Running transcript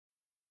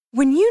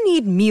When you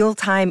need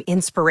mealtime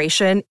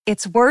inspiration,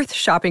 it's worth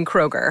shopping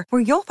Kroger,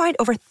 where you'll find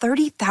over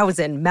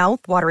 30,000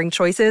 mouth-watering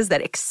choices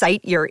that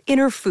excite your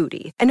inner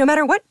foodie. And no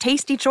matter what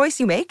tasty choice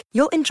you make,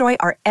 you'll enjoy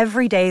our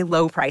everyday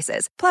low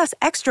prices, plus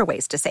extra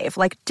ways to save,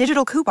 like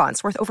digital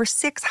coupons worth over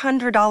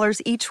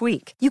 $600 each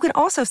week. You can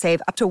also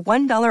save up to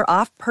 $1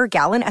 off per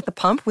gallon at the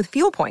pump with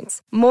fuel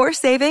points. More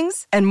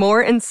savings and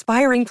more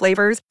inspiring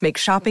flavors make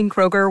shopping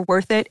Kroger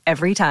worth it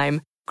every time.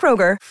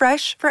 Kroger,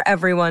 fresh for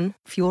everyone.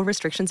 Fuel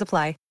restrictions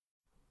apply.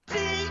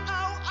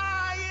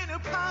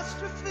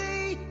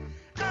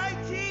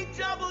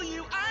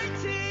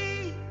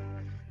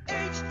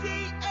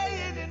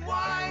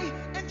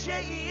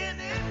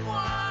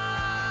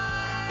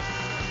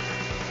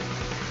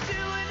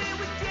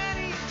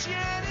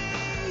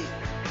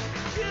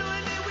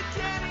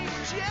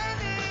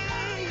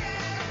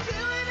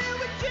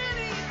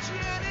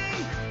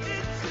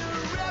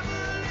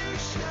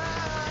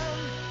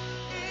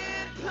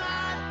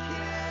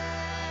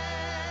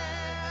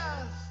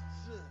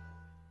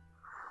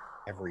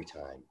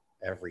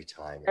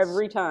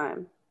 Every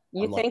time.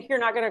 You think you're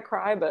not going to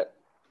cry, but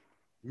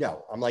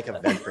no, I'm like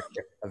a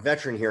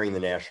veteran hearing the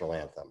national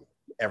anthem.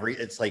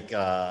 It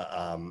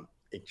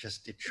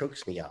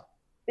chokes me up.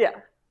 Yeah.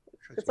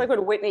 It's like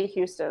when Whitney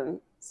Houston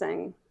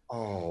sang.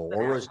 Oh,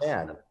 or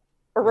Roseanne.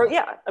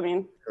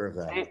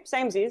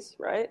 Samesies,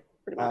 right?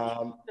 Pretty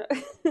much.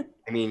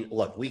 I mean,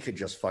 look, we could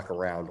just fuck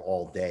around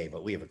all day,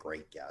 but we have a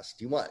great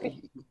guest. You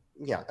always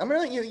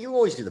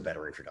do the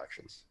better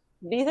introductions.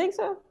 Do you think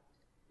so?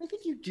 I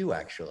think you do,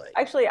 actually.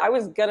 Actually, I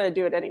was going to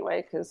do it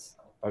anyway, because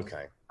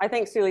I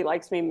think Sully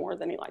likes me more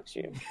than he likes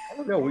you. I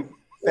don't know. We're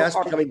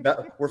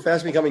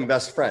fast becoming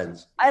best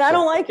friends. And I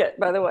don't like it,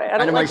 by the way. I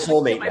don't like my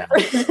soulmate now.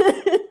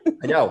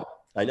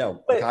 I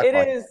know. But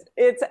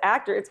it's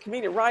actor, it's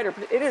comedian, writer.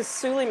 It is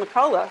Sully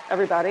McCullough,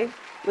 everybody.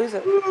 Lose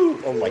it.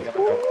 Oh, my God.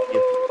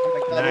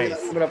 Oh, my God.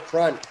 Nice. Coming up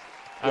front.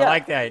 I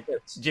like that.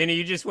 Jenny,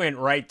 you just went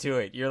right to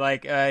it. You're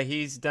like,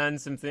 he's done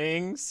some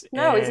things.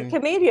 No, he's a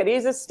comedian.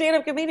 He's a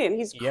stand-up comedian.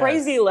 He's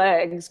Crazy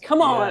Legs.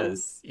 Come on.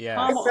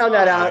 Yeah. I found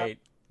that out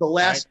the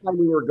last time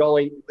we were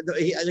going.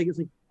 I think it's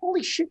like,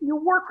 holy shit, you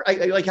were.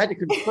 I had to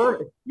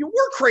confirm it. You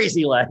were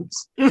Crazy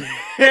Legs. You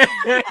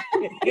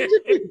did.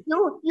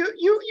 You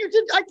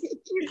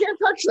can't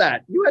touch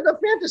that. You had a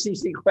fantasy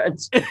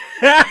sequence.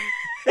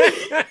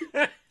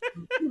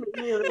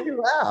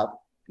 You laugh.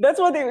 That's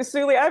one thing with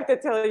Sully. I have to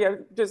tell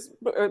you, just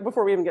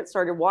before we even get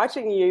started,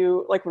 watching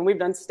you, like when we've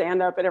done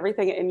stand-up and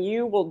everything, and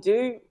you will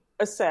do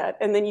a set,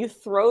 and then you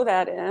throw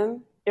that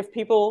in. If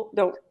people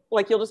don't,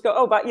 like, you'll just go,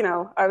 oh, but,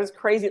 I was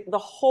crazy. The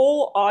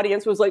whole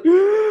audience was like,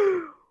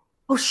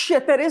 oh,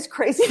 shit, that is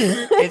crazy.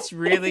 It's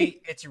really,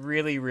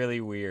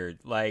 really weird.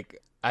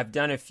 Like, I've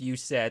done a few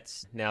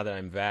sets now that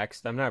I'm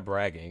vaxxed. I'm not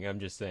bragging. I'm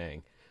just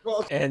saying.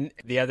 And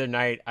the other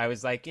night, I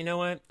was like, you know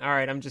what? All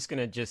right, I'm just going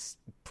to just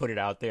put it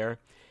out there.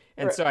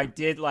 And so I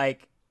did I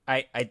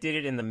did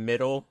it in the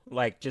middle,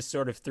 like just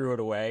sort of threw it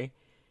away.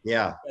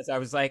 Yeah. Because I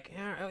was like,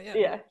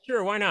 yeah,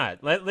 sure, why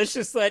not? Let's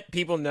just let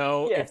people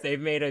know if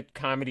they've made a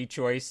comedy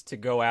choice to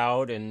go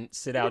out and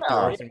sit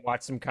outdoors and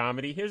watch some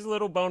comedy. Here's a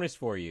little bonus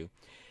for you.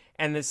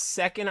 And the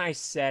second I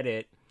said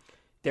it,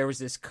 there was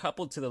this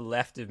couple to the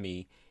left of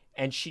me,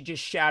 and she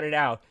just shouted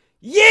out,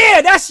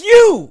 "Yeah, that's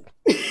you!"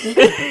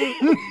 I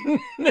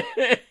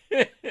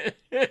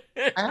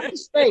have to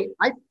say,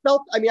 I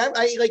felt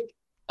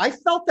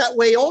that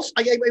way also.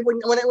 When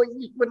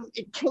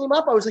it came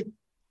up, I was like,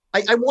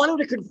 I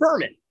wanted to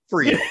confirm it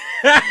for you.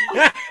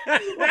 I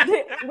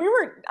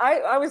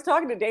was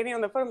talking to Danny on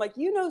the phone. I'm like,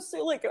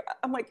 Sully.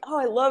 I'm like, oh,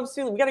 I love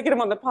Sully. We got to get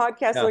him on the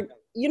podcast. Yeah. Like,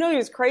 he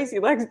was Crazy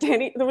Legs.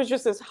 Danny, there was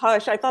just this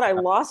hush. I thought I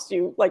lost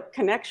you, like,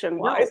 connection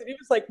wise. No. And he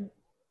was like,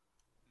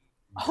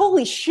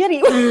 holy shit.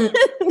 Are you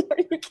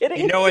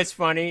kidding? You know what's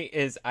funny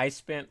is I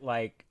spent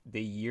like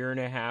the year and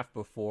a half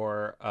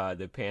before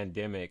the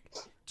pandemic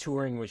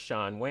touring with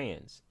Shawn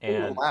Wayans.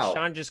 And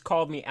Shawn just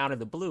called me out of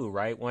the blue,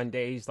 right? One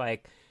day he's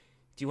like,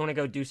 do you want to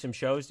go do some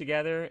shows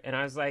together? And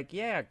I was like,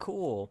 yeah,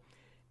 cool.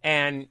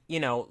 And,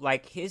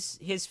 like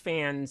his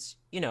fans,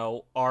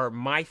 are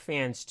my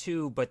fans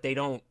too, but they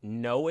don't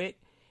know it.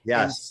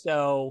 Yes. And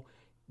so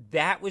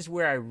that was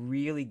where I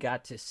really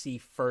got to see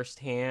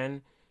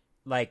firsthand,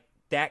 like,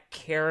 that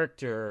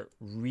character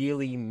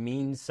really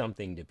means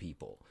something to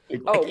people.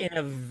 Like in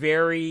a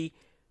very,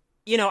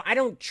 I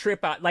don't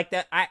trip out like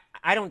that. I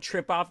don't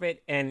trip off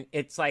it. And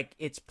it's like,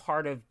 it's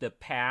part of the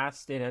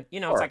past and,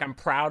 it's like, I'm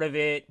proud of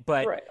it.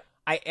 But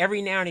I,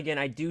 every now and again,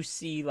 I do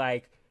see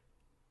like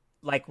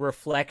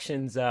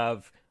reflections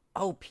of,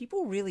 oh,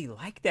 people really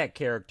like that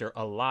character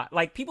a lot.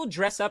 Like people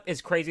dress up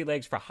as Crazy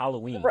Legs for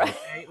Halloween. Right?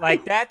 Okay?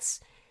 Like that's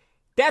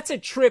a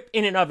trip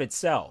in and of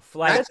itself.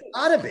 Like that's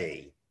gotta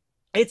be.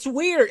 It's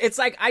weird. It's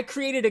like I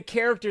created a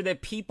character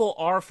that people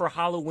are for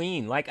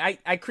Halloween. Like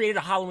I created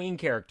a Halloween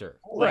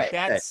character. Like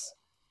that's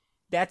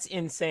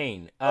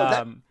insane.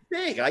 That's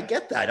big. I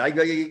get that.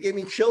 You gave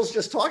me chills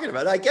just talking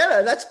about it. I get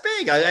it. That's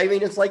big. I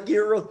mean, it's like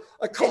you're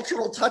a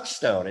cultural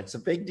touchstone. It's a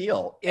big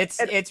deal. It's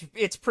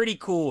pretty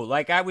cool.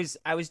 Like I was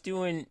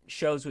doing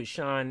shows with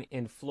Shawn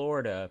in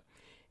Florida,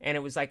 and it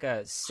was like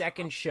a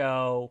second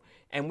show,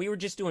 and we were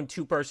just doing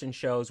 2-person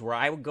shows where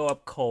I would go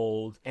up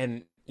cold,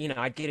 and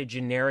I'd get a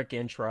generic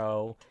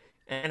intro,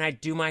 and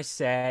I'd do my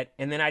set,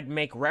 and then I'd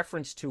make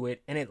reference to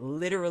it, and it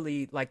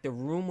literally, like, the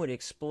room would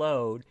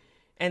explode.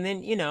 And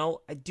then,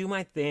 I do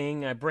my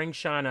thing. I bring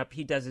Sean up.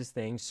 He does his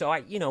thing. So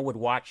I, would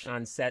watch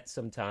on set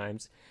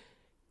sometimes.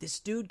 This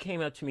dude came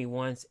up to me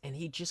once, and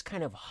he just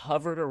kind of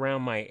hovered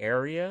around my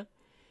area.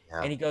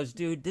 Yeah. And he goes,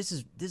 dude, this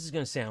is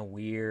going to sound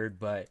weird,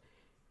 but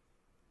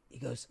he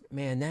goes,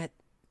 man, that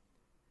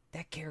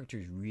character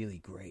is really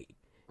great.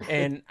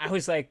 And I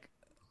was like,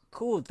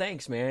 cool,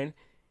 thanks, man.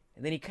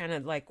 And then he kind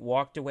of like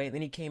walked away. And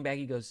then he came back.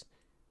 He goes,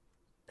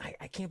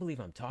 I can't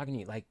believe I'm talking to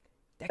you. Like,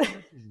 that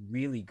character is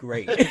really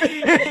great.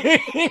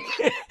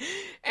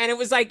 And it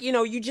was like,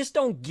 you just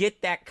don't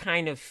get that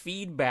kind of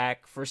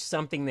feedback for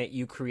something that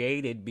you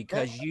created,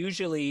 because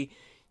usually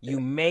you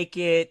make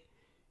it,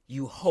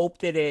 you hope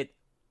that it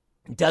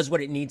does what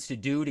it needs to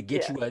do to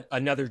get you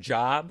another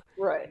job.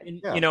 Right.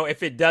 And,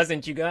 if it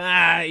doesn't, you go,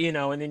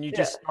 and then you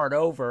just start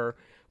over.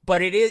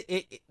 But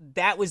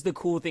that was the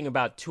cool thing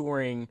about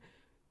touring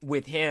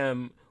with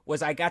him,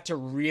 was I got to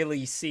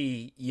really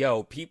see,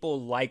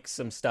 people like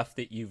some stuff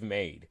that you've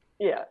made.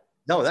 Yeah.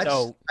 No,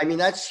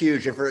 that's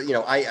huge. And for,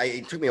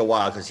 it took me a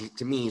while, because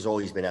to me, he's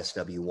always been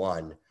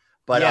SW1.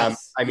 But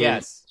yes,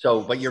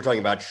 but you're talking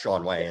about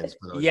Shawn Wayans.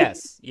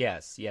 Yes,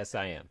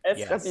 I am.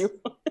 SW1.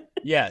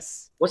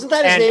 Yes. Wasn't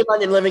that his name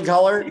on In Living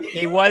Color?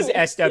 He was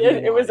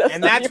SW1. It was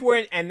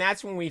SW1. And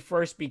that's when we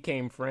first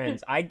became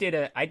friends. I did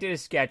a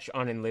sketch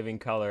on In Living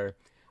Color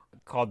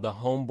called the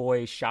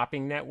Homeboy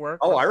Shopping Network.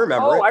 Oh, I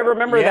remember. I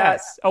remember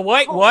that. Oh,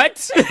 what?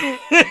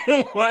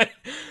 What?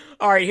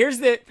 All right,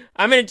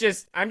 I'm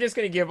just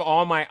gonna give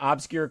all my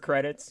obscure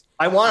credits.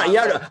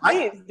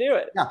 Please do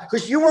it. Yeah,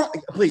 because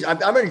I'm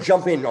gonna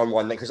jump in on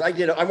one thing, because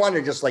I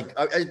wanted to just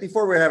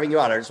before we were having you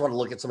on, I just want to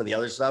look at some of the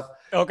other stuff.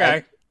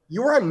 Okay.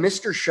 You were on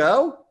Mr.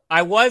 Show?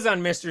 I was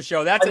on Mr.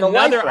 Show. That's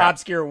another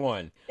obscure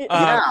one.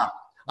 I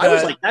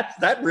was like,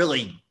 that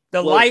really.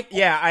 The life,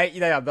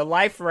 the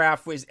life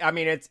raft was. I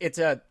mean, it's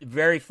a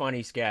very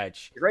funny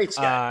sketch. Great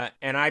sketch.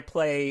 And I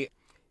play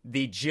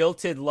the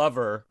jilted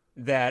lover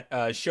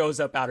that shows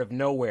up out of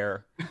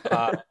nowhere.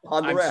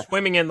 I'm raft.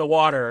 Swimming in the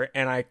water,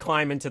 and I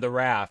climb into the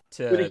raft.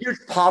 With a huge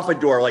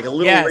pompadour, like a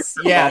little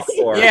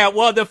pompadour. Yeah.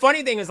 Well, the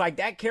funny thing is, like,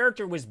 that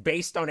character was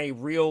based on a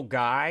real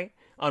guy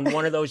on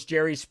one of those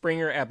Jerry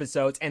Springer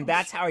episodes, and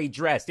that's how he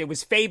dressed. It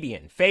was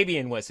Fabian.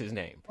 Fabian was his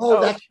name. Oh,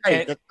 that's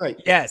right. That's right.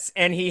 Yes,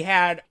 and he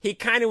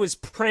kind of was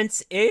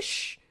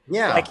Prince-ish.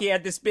 Yeah. Like, he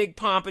had this big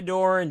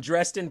pompadour and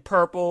dressed in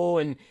purple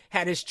and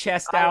had his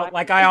chest out,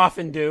 like I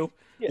often do.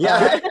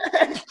 Yeah.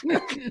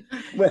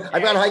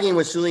 I've gone hiking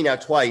with Sully now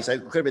twice. I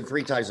could have been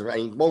 3 times. I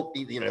mean,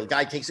 the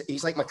guy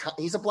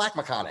he's a black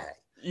McConaughey.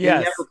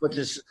 Yes.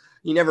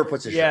 He never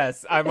puts his shirt.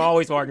 Yes, I'm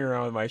always walking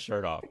around with my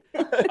shirt off.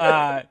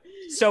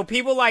 So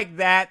people like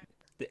that.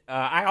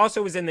 I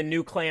also was in the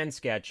New Klan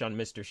sketch on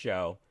Mr.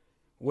 Show,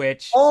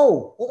 which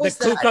the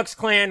Ku Klux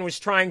Klan was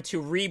trying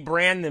to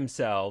rebrand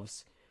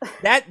themselves.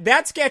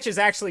 That sketch is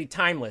actually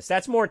timeless.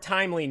 That's more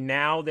timely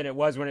now than it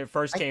was when it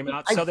first came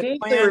out. So the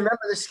Klan, remember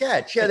the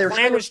sketch. Yeah, the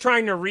Klan was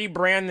trying to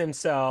rebrand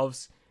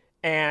themselves,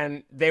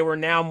 and they were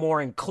now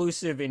more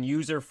inclusive and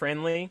user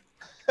friendly.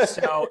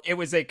 So it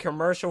was a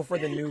commercial for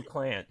the New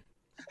Klan.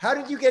 How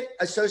did you get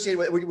associated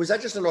with? Was that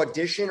just an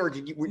audition, or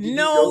did you?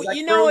 No,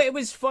 it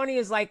was funny.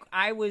 Is like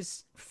I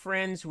was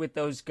friends with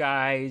those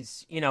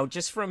guys,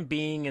 just from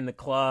being in the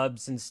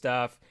clubs and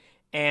stuff,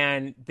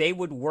 and they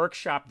would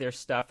workshop their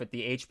stuff at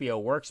the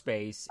HBO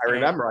Workspace. I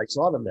remember, I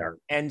saw them there,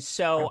 and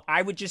so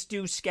I would just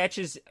do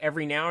sketches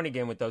every now and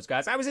again with those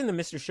guys. I was in the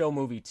Mr. Show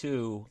movie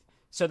too,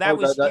 so that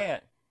was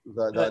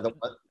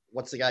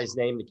what's the guy's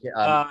name?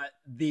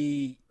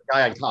 The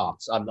guy on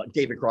Cops,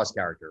 David Cross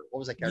character. What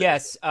was that character?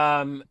 Yes,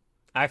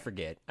 I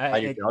forget.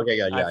 I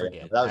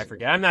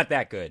forget. I'm not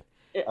that good.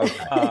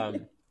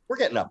 Okay. We're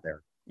getting up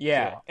there.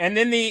 Yeah. And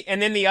then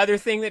the other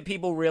thing that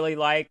people really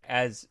like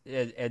as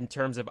in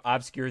terms of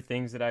obscure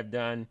things that I've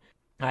done,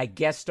 I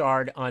guest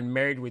starred on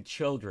Married with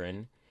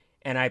Children,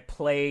 and I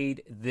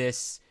played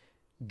this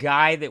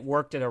guy that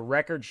worked at a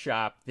record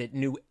shop that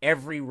knew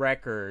every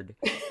record.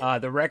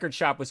 The record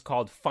shop was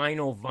called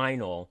Final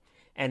Vinyl,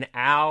 and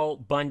Al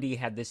Bundy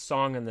had this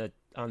song on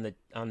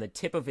the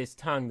tip of his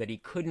tongue that he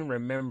couldn't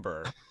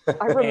remember.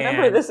 I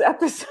remember this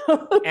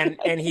episode.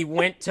 and he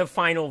went to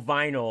Final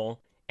Vinyl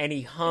and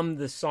he hummed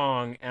the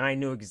song, and I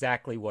knew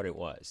exactly what it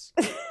was.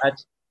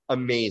 That's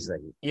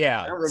amazing.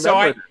 Yeah.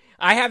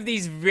 I have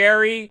these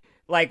very,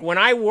 like, when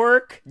I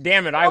work,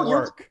 damn it, I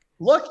work.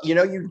 Look,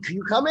 you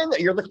come in,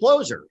 you're the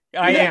closer.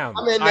 I am.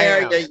 I'm in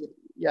there.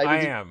 I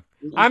am.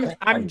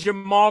 I'm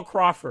Jamal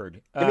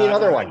Crawford. Give me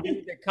another one.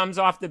 That comes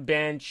off the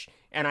bench,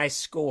 and I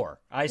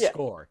score.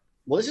 Score.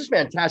 Well, this is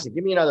fantastic.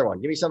 Give me another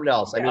one. Give me something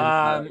else.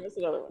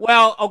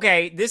 Well,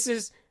 okay.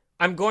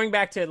 I'm going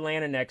back to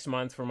Atlanta next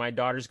month for my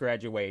daughter's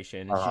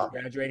graduation. She's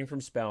graduating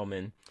from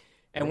Spelman.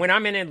 And when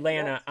I'm in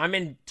Atlanta, I'm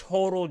in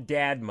total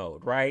dad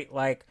mode, right?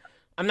 Like,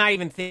 I'm not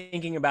even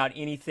thinking about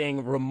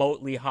anything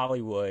remotely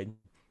Hollywood.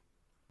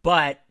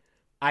 But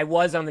I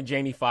was on the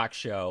Jamie Foxx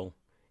show,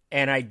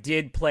 and I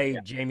did play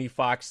Jamie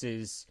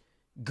Foxx's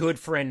good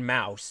friend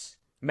Mouse.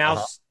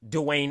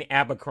 Dwayne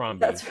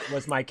Abercrombie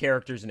was my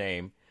character's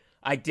name.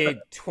 I did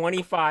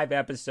 25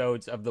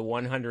 episodes of the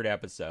 100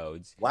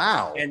 episodes.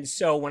 Wow. And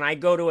so when I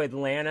go to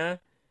Atlanta,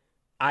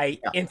 I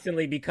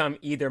instantly become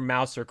either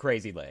Mouse or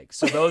Crazy Legs.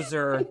 So those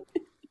are...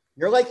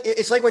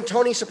 It's like when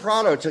Tony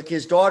Soprano took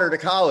his daughter to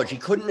college. He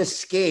couldn't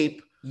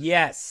escape.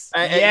 Yes.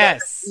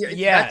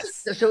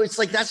 So it's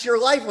like, that's your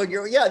life when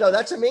you're,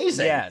 that's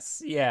amazing.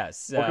 Yes.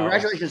 Well,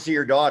 congratulations to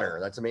your daughter.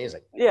 That's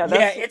amazing. Yeah,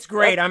 it's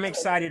great. I'm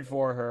excited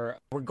for her.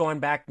 We're going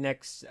back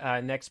next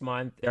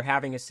month. They're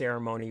having a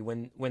ceremony.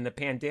 When the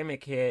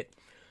pandemic hit,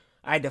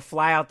 I had to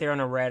fly out there on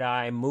a red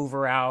eye, move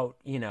her out,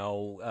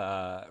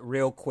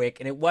 real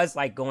quick. And it was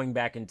like going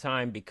back in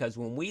time, because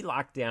when we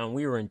locked down,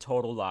 we were in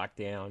total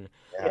lockdown.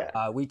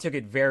 Yeah. We took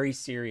it very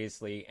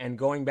seriously. And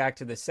going back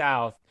to the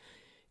South,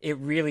 it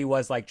really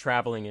was like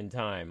traveling in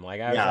time.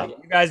 Like, I was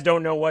like, you guys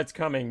don't know what's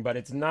coming, but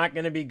it's not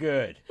going to be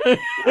good.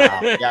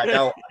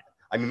 No.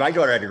 I mean, my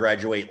daughter had to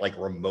graduate like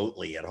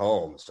remotely at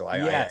home. So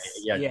she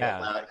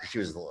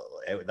was,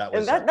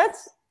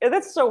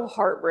 that's so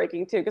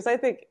heartbreaking too. Cause I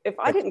think if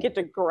I didn't get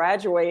to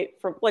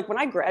graduate from, like, when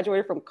I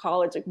graduated from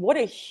college, like, what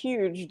a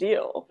huge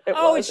deal it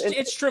was.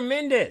 It's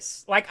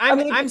tremendous. Like,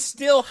 I'm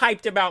still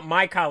hyped about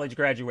my college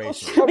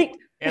graduation.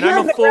 And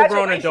I'm a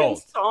full-grown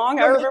adult. Song.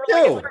 I remember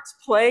it starts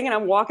playing, and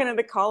I'm walking into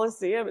the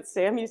Coliseum at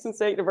Sam Houston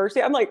State University.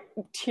 I'm like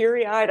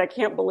teary-eyed. I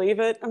can't believe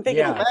it. I'm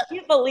thinking, I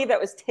can't believe that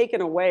was taken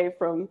away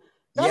from.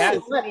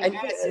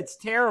 It's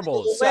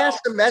terrible. The last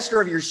semester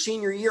of your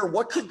senior year,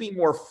 what could be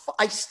more?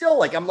 It's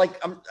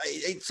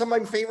some of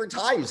my favorite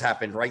times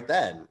happened right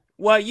then.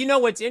 Well, you know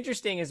what's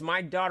interesting is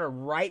my daughter,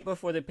 right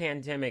before the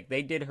pandemic,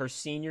 they did her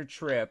senior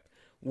trip,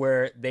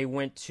 where they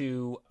went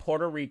to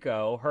Puerto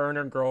Rico. Her and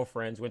her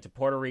girlfriends went to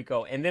Puerto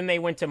Rico, and then they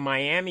went to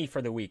Miami for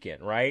the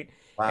weekend, right?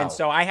 Wow. And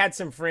so I had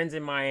some friends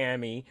in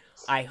Miami.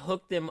 I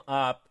hooked them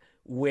up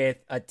with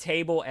a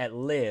table at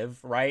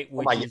Live, right?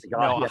 Which is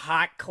a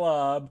hot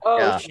club.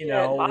 Bottle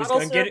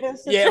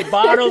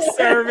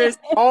service,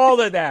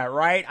 all of that,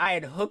 right? I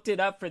had hooked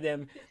it up for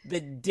them. The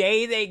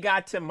day they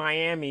got to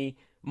Miami,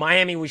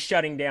 Miami was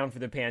shutting down for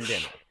the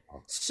pandemic.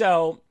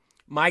 So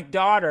my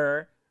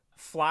daughter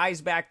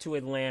flies back to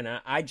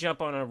Atlanta. I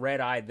jump on a red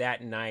eye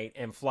that night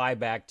and fly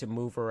back to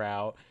move her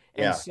out.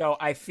 And so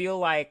I feel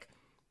like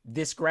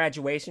this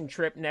graduation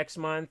trip next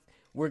month,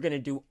 we're going to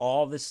do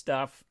all the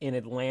stuff in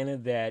Atlanta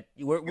that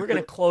we're going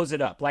to close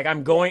it up. Like,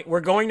 we're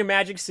going to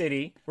Magic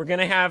City. We're going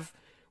to have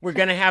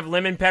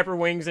lemon pepper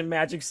wings in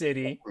Magic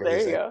City. There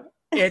you go.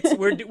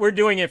 We're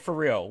doing it for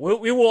real.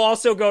 We will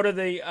also go to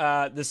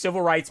the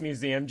Civil Rights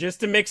Museum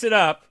just to mix it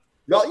up.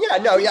 I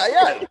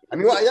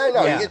mean,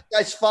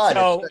 that's fun.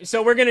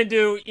 So we're gonna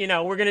do,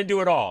 we're gonna do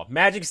it all: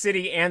 Magic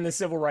City and the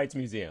Civil Rights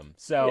Museum.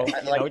 So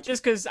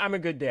just because I'm a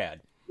good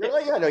dad.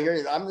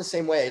 I'm the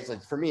same way. It's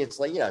like, for me, it's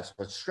like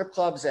strip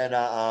clubs and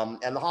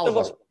the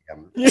Holocaust.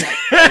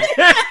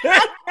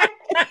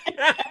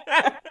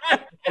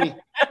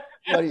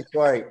 Funny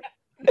story.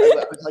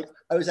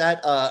 I was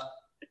at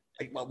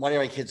one of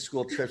my kids'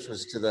 school trips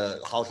was to the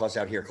Holocaust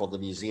out here called the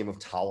Museum of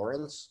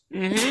Tolerance,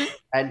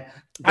 and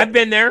I've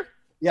been there.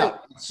 Yeah,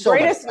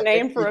 greatest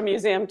name for a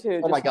museum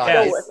too. Oh my God!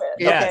 Deal with it.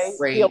 Yes.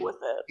 Okay? Deal with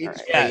it.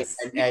 It's right.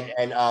 great.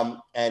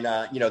 And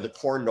the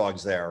corn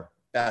dogs there,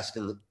 best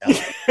in the.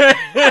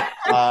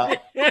 I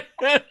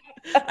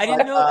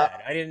didn't know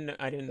that. I didn't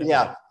know.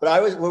 Yeah, that.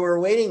 but when we were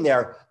waiting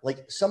there,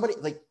 like somebody,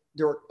 like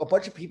there were a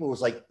bunch of people who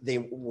was like they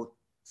were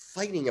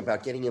fighting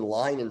about getting in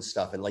line and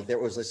stuff, and like there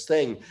was this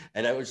thing,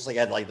 and I was just like, I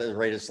had like the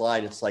greatest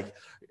line. It's like,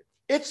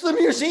 it's the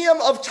Museum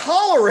of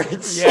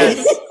Tolerance.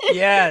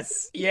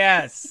 Yes.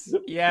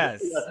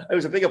 It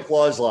was a big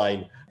applause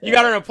line. You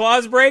got an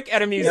applause break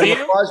at a museum?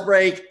 An applause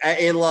break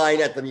in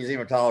line at the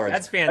Museum of Tolerance.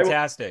 That's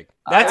fantastic.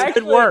 That's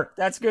good work.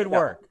 That's good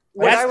work.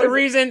 That's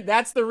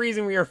the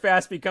reason we are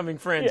fast becoming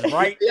friends,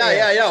 right?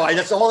 Yeah.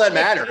 That's all that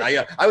mattered.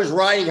 I was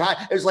riding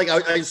high. It was like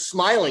I was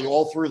smiling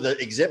all through the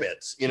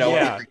exhibits,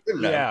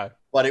 Yeah.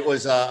 But it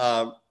was.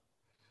 I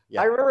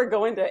remember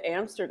going to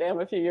Amsterdam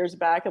a few years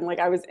back, and like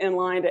I was in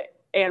line to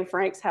Anne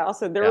Frank's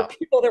house, and there were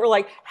people that were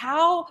like,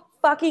 "How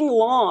fucking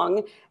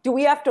long do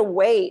we have to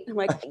wait?" I'm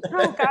like,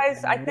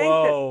 guys, I think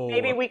that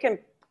maybe we can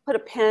put a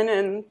pin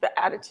in the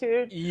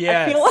attitude.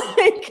 Yes.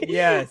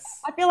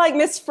 I feel like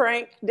Miss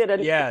Frank did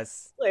it.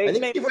 Yes. I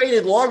think you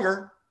waited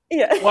longer.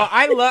 Yeah. Well,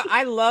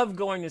 I love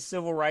going to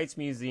civil rights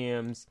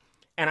museums,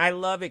 and I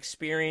love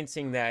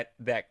experiencing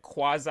that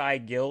quasi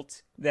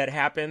guilt that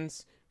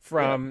happens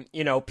from,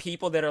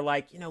 people that are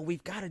like,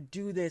 we've got to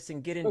do this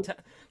and get into,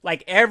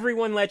 like,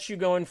 everyone lets you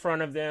go in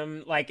front of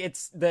them. Like,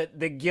 it's the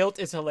guilt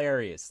is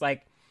hilarious.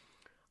 Like,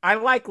 I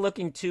like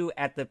looking too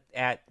at the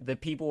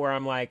people where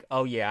I'm like,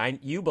 oh yeah,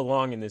 you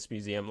belong in this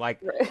museum.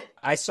 Like,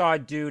 I saw a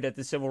dude at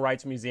the Civil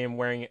Rights Museum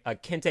wearing a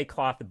kente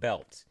cloth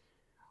belt,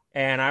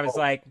 and I was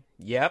like,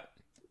 yep,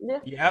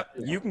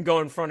 you can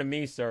go in front of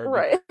me, sir.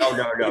 Right? No.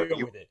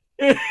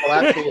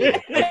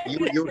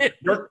 Absolutely.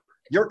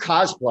 You're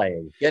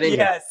cosplaying. Get in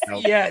yes,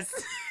 here. Yes.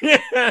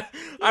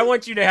 I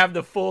want you to have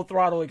the full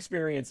throttle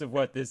experience of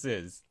what this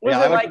is. Was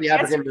it like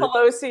Nancy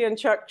Pelosi and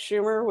Chuck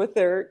Schumer with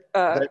their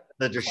the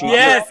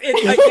yes,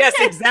 yes,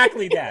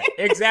 exactly that.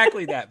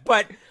 Exactly that.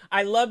 But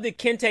I love the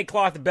kente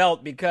cloth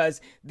belt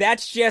because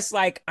that's just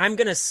like I'm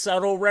going to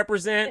subtle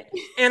represent,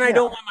 and I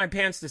don't want my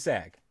pants to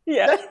sag.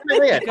 Yeah.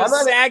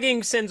 Because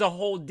sagging sends a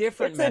whole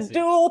different message. It's a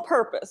dual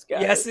purpose,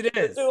 guys. Yes, it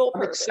is. Dual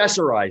purpose.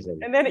 Accessorizing.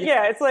 And then,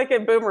 it's like a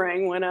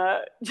Boomerang when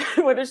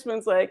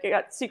Witherspoon's like, I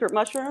got secret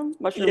mushroom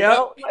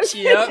belt.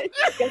 Yep.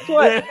 Guess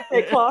what?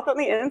 They cloth on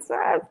the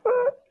inside.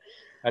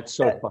 That's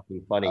so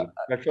fucking funny.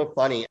 That's so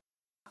funny.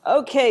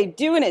 Okay,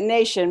 Doing It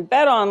Nation.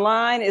 Bet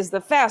Online is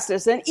the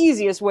fastest and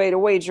easiest way to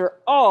wager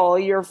all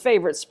your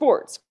favorite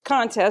sports,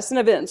 contests, and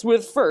events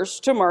with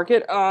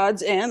first-to-market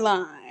odds and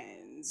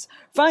lines.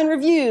 Find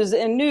reviews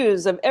and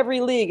news of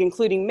every league,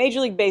 including Major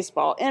League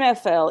Baseball,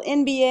 NFL,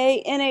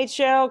 NBA,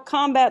 NHL,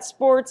 combat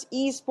sports,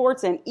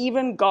 esports, and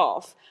even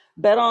golf.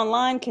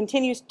 BetOnline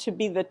continues to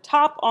be the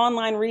top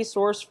online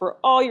resource for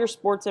all your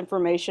sports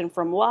information,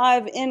 from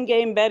live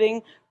in-game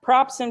betting,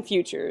 props, and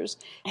futures.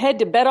 Head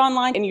to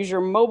BetOnline and use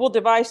your mobile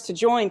device to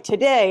join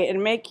today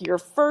and make your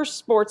first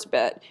sports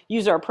bet.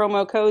 Use our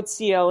promo code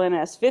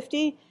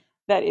CLNS50.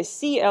 That is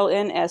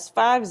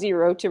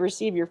CLNS50 to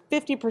receive your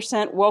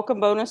 50% welcome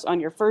bonus on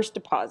your first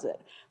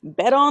deposit.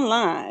 Bet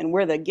Online,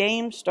 where the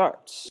game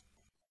starts.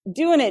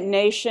 Doing It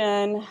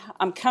Nation,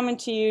 I'm coming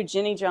to you,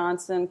 Jenny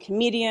Johnson,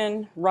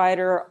 comedian,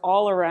 writer,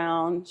 all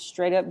around,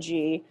 straight up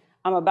G.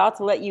 I'm about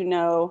to let you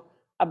know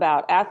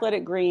about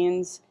Athletic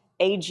Greens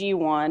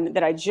AG1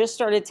 that I just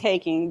started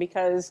taking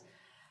because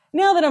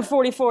now that I'm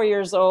 44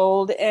 years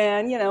old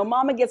and,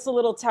 mama gets a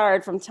little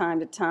tired from time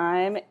to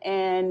time,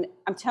 and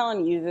I'm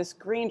telling you, this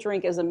green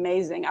drink is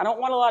amazing. I don't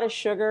want a lot of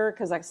sugar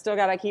because I still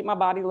got to keep my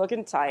body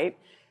looking tight.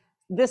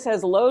 This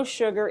has low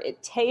sugar.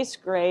 It tastes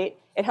great.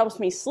 It helps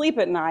me sleep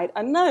at night.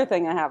 Another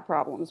thing I have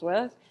problems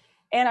with.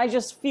 And I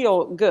just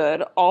feel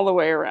good all the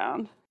way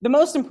around. The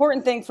most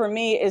important thing for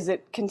me is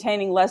it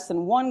containing less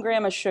than 1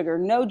 gram of sugar,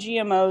 no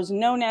GMOs,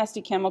 no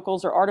nasty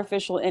chemicals or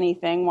artificial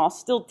anything, while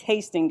still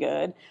tasting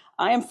good.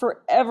 I am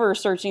forever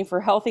searching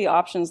for healthy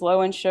options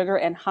low in sugar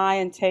and high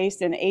in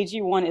taste, and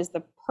AG1 is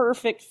the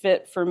perfect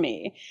fit for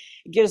me.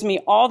 It gives me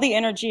all the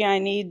energy I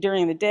need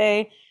during the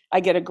day. I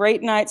get a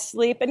great night's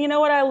sleep, and you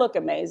know what? I look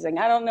amazing.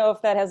 I don't know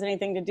if that has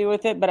anything to do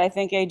with it, but I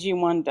think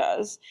AG1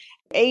 does.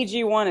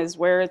 AG1 is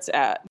where it's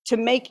at. To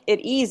make it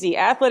easy,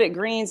 Athletic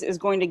Greens is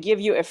going to give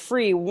you a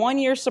free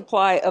 1-year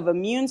supply of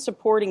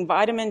immune-supporting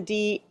vitamin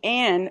D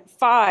and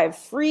 5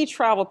 free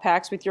travel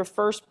packs with your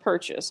first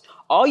purchase.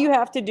 All you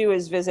have to do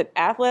is visit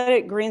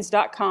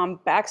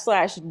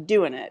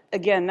athleticgreens.com/doingit.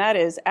 Again, that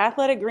is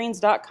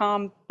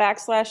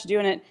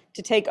athleticgreens.com/doingit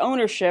to take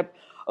ownership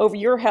over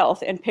your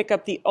health and pick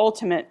up the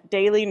ultimate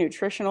daily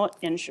nutritional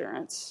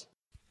insurance.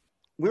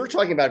 We were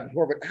talking about it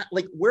before, but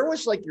where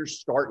was your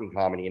start in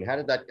comedy, and how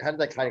did that kind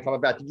of come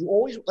about? Did you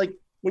always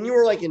when you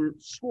were in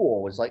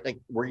school, was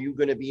were you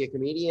going to be a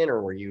comedian,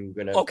 or were you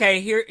going to? Okay,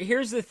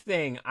 here's the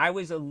thing. I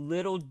was a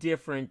little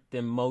different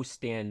than most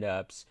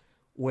stand-ups,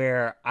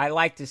 where I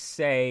like to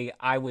say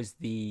I was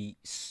the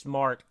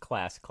smart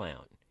class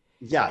clown.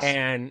 Yes.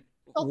 And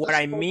what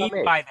I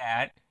mean by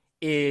that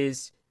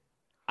is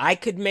I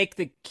could make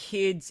the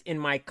kids in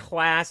my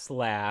class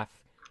laugh,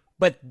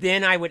 but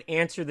then I would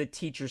answer the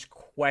teacher's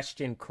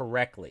question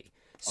correctly.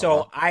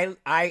 So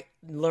I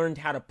learned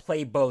how to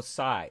play both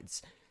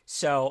sides.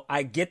 So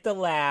I get the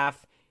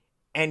laugh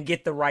and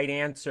get the right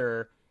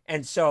answer.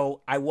 And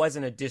so I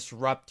wasn't a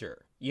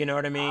disruptor. You know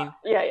what I mean?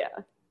 Yeah.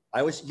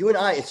 You and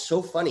I, it's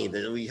so funny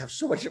that we have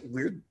so much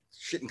weird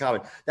shit in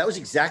common. That was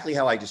exactly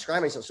how I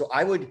described myself. So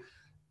I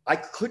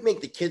could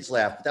make the kids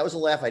laugh, but that was a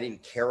laugh I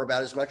didn't care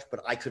about as much,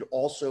 but I could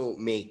also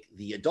make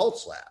the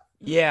adults laugh.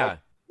 Yeah.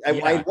 I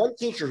had one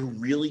teacher who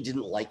really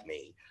didn't like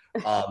me.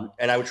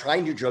 And I would try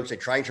and do jokes. I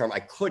try and charm. I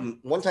couldn't.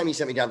 One time he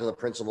sent me down to the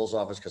principal's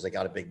office because I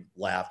got a big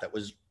laugh. That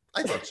was,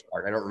 I thought,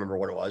 smart. I don't remember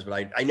what it was,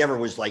 but I never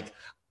was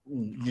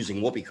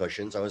using whoopee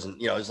cushions. I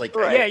wasn't, it was like,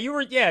 right. You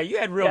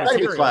had real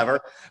material.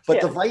 Clever.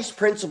 But the vice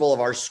principal of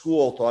our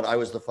school thought I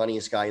was the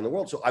funniest guy in the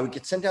world. So I would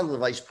get sent down to the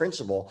vice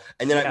principal,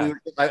 and then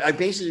I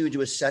basically would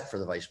do a set for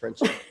the vice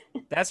principal.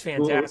 That's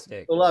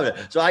fantastic. I love it.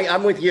 So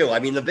I'm with you. I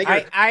mean, the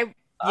bigger I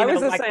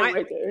was the same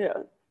right there. Yeah.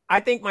 I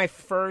think my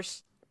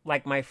first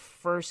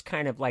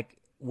kind of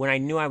when I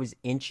knew I was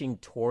inching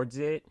towards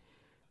it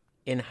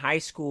in high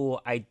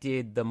school, I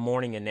did the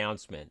morning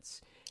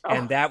announcements,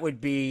 and that would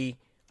be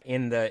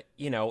in the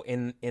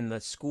in the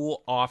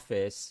school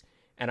office,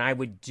 and I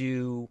would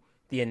do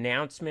the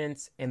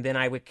announcements, and then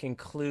I would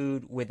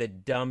conclude with a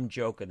dumb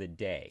joke of the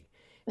day,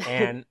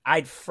 and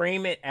I'd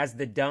frame it as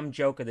the dumb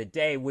joke of the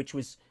day, which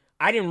was,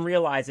 I didn't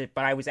realize it,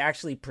 but I was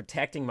actually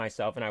protecting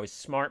myself, and I was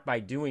smart by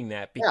doing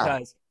that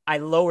because I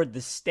lowered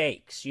the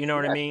stakes. You know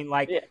what I mean?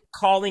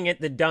 Calling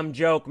it the dumb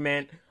joke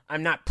meant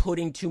I'm not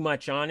putting too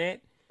much on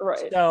it.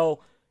 Right. So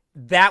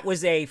that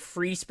was a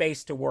free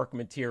space to work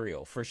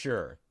material for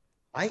sure.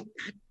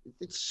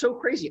 It's so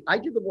crazy. I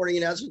did the morning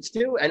announcements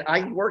too, and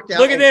I worked out.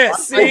 Look at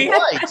this.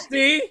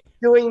 See?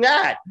 Doing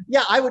that.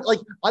 Yeah, I would like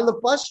on the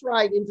bus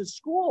ride into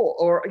school,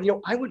 or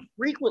I would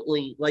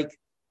frequently like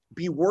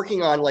be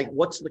working on like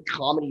what's the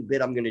comedy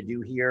bit I'm going to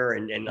do here,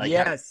 and like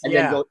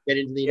then go get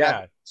into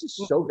the This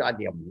is so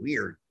goddamn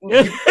weird.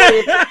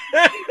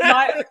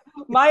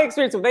 my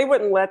experience, they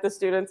wouldn't let the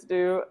students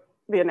do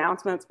the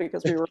announcements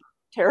because we were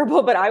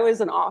terrible. But I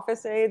was an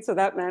office aide, so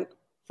that meant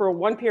for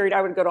one period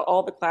I would go to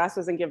all the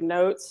classes and give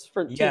notes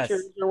for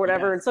teachers or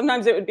whatever. And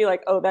sometimes it would be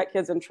like, oh, that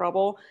kid's in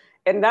trouble,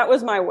 and that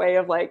was my way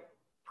of like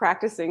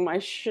practicing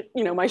my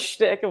my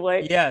shtick of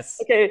like,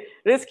 okay,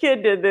 this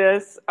kid did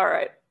this. All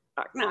right,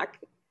 knock knock.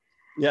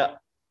 Yeah.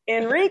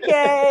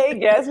 Enrique,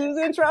 guess who's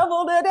in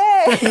trouble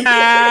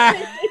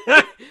today?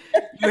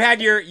 You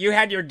had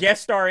your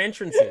guest star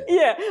entrances.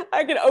 Yeah,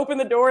 I could open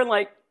the door and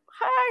like,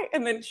 hi,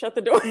 and then shut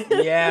the door.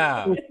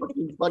 Yeah.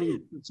 Funny.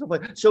 So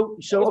funny. So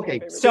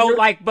okay. So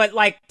like, but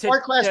like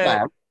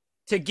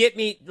to get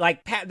me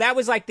like that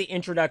was like the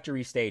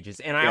introductory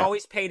stages, and I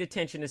always paid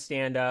attention to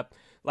stand up.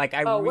 Like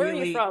where are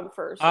you from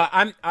first?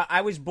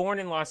 I was born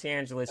in Los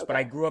Angeles, but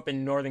I grew up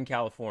in Northern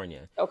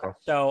California. Okay.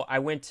 So I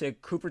went to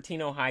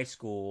Cupertino High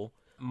School.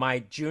 My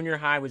junior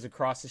high was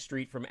across the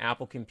street from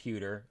Apple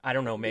Computer. I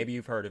don't know, maybe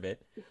you've heard of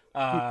it.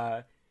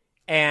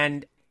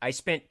 And I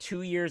spent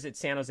 2 years at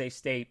San Jose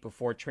State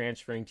before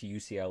transferring to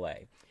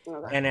UCLA.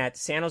 Okay. And at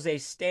San Jose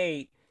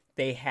State,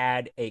 they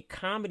had a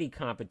comedy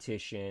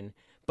competition,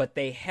 but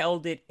they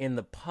held it in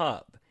the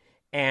pub.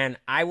 And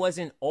I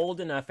wasn't old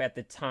enough at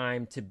the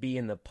time to be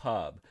in the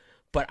pub,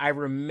 but I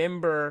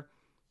remember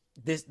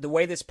the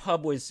way this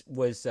pub was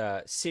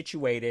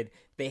situated.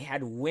 They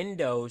had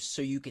windows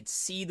so you could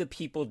see the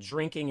people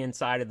drinking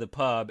inside of the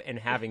pub and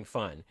having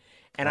fun.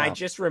 And I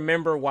just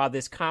remember while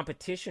this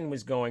competition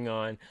was going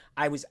on,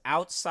 I was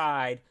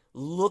outside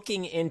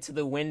looking into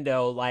the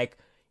window like,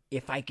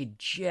 if I could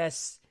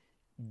just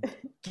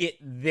get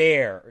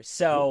there.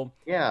 So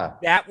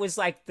that was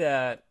like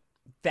that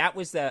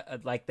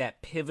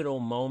pivotal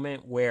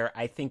moment where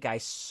I think I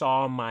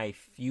saw my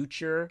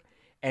future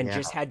and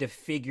just had to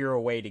figure a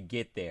way to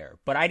get there.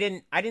 But I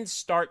didn't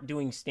start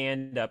doing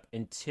stand-up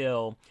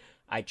until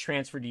I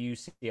transferred to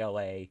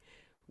UCLA.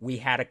 We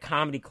had a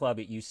comedy club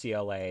at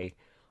UCLA.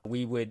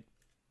 We would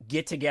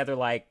get together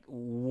like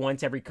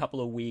once every couple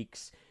of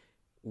weeks,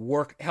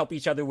 help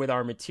each other with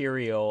our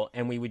material,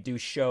 and we would do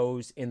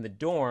shows in the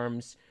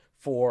dorms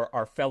for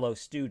our fellow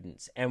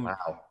students. And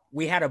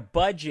we had a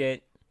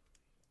budget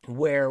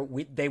where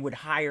they would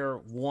hire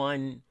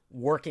one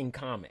working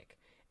comic.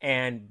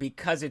 And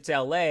because it's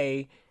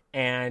LA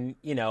and,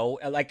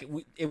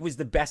 it was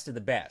the best of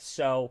the best.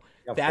 So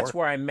that's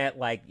where I met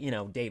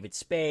David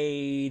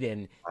Spade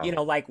and,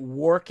 like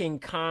working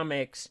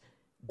comics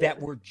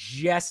that were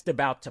just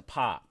about to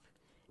pop.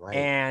 Right.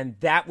 And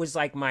that was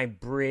like my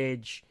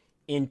bridge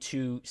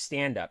into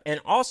stand-up. And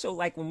also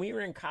like when we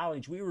were in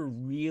college, we were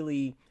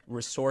really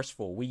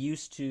resourceful. We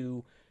used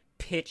to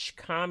pitch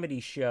comedy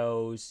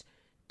shows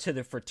to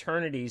the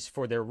fraternities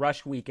for their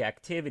rush week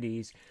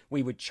activities.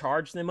 We would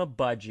charge them a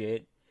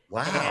budget.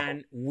 Wow.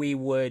 And we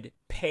would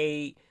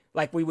pay,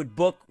 like we would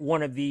book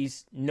one of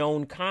these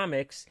known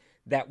comics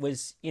that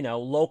was,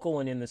 local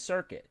and in the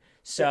circuit.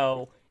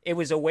 So it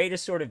was a way to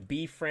sort of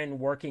befriend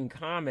working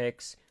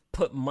comics,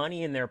 put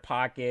money in their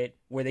pocket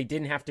where they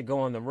didn't have to go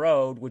on the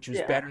road, which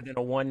was better than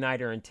a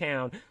one-nighter in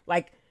town.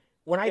 Like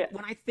when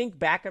I think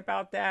back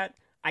about that,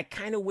 I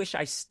kind of wish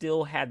I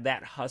still had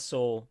that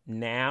hustle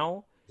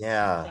now.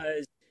 Yeah.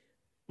 Because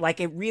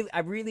I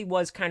really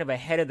was kind of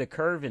ahead of the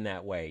curve in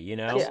that way,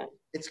 Yeah.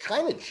 It's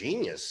kind of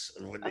genius.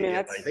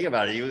 I think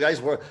about it. You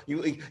guys were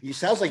you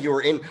sounds like you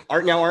were in.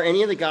 Are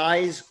any of the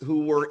guys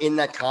who were in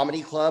that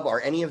comedy club?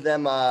 Are any of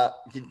them?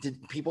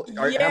 Did people?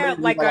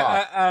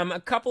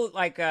 A couple.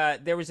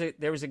 There was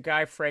a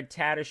guy, Fred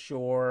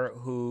Tatasciore,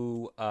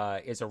 who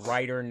is a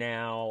writer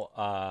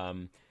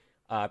now.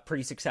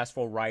 Pretty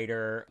successful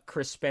writer.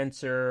 Chris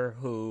Spencer,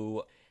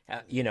 who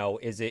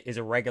is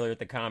a regular at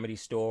the Comedy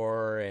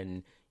Store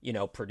and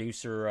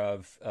producer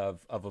of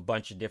a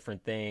bunch of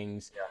different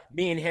things. Yeah.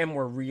 Me and him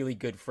were really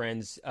good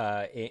friends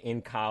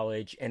in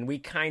college, and we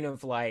kind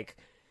of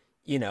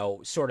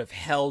sort of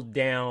held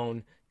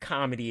down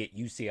comedy at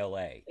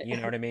UCLA. You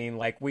know what I mean?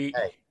 Like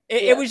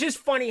it was just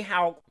funny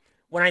how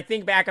when I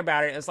think back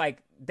about it, it's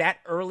like that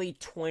early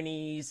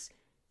 20s.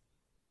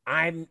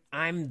 I'm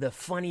the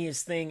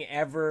funniest thing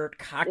ever.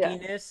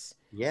 Cockiness.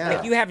 Yeah.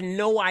 Like you have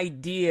no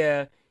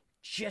idea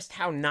just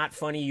how not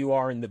funny you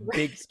are in the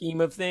big scheme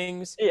of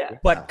things. Yeah.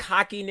 But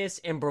cockiness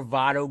and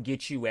bravado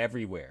get you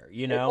everywhere,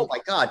 Oh my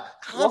God.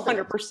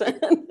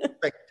 100%.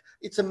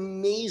 It's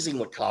amazing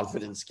what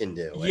confidence can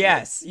do.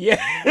 Yes.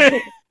 Yeah.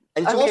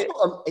 And it's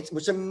also,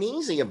 what's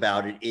amazing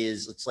about it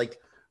is it's like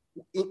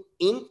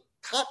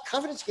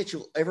confidence gets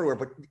you everywhere,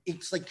 but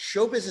it's like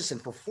show business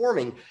and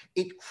performing.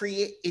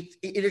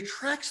 It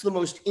attracts the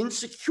most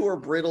insecure,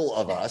 brittle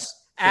of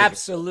us.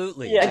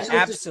 Absolutely. Yeah. So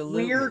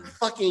Absolutely.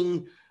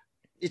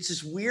 It's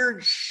this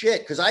weird shit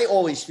because I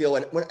always feel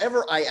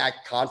whenever I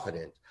act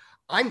confident,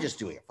 I'm just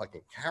doing a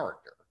fucking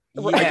character.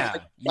 Yeah.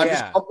 I'm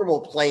just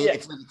comfortable playing.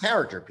 It's like a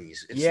character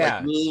piece. It's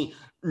like me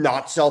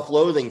not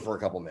self-loathing for a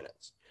couple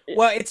minutes.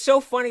 Well, it's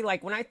so funny.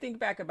 Like when I think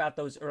back about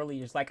those early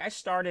years, like I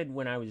started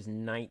when I was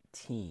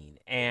 19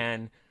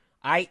 and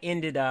I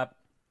ended up,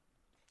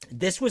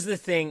 this was the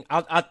thing.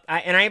 And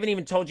I haven't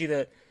even told you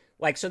that,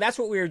 like, so that's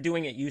what we were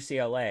doing at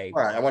UCLA.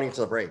 All right. I want to get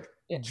to the break.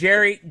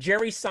 Jerry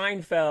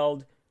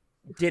Seinfeld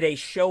did a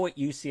show at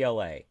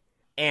UCLA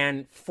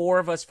and 4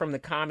 of us from the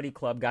comedy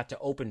club got to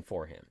open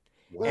for him.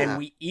 Wow. And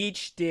we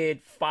each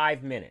did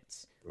 5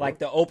 minutes. Like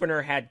the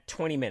opener had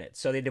 20 minutes.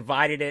 So they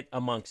divided it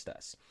amongst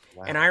us.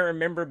 Wow. And I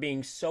remember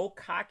being so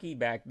cocky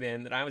back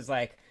then that I was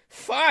like,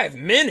 5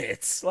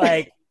 minutes?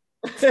 Like,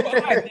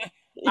 5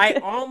 I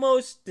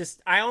almost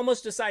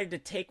decided to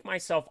take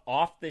myself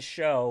off the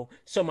show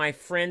so my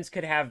friends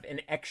could have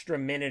an extra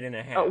minute and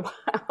a half. Oh,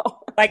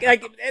 wow.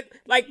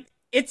 Like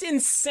it's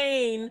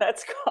insane.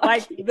 That's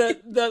Like cocky.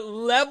 the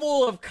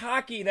level of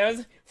cocky that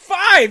was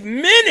 5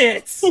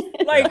 minutes.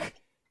 Like,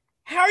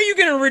 how are you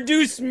going to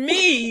reduce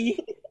me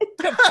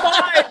to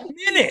 5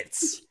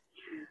 minutes?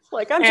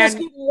 Like, I'm just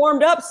getting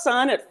warmed up,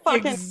 son. At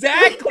fucking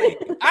exactly.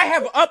 I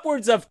have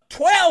upwards of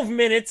 12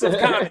 minutes of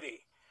comedy.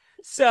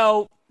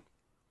 So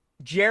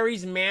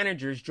Jerry's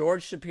manager,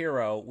 George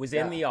Shapiro, was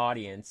in the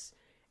audience.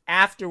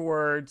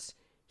 Afterwards,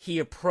 he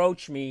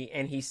approached me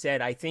and he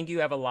said, I think you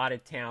have a lot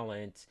of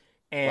talent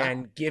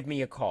and give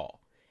me a call.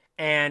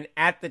 And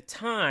at the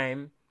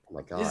time,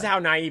 this is how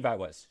naive I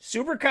was.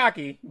 Super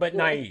cocky, but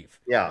naive.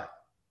 Yeah.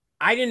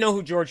 I didn't know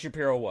who George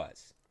Shapiro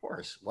was. Of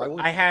course. Why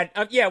would I had,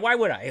 why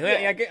would I?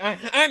 Yeah.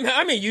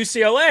 I'm at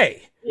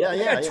UCLA. Yeah. I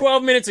got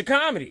 12 minutes of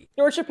comedy.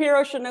 George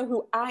Shapiro should know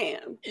who I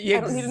am.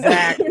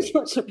 Exactly.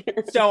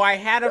 So I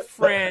had a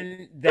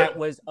friend that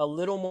was a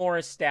little more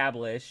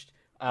established,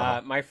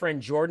 my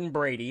friend Jordan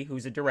Brady,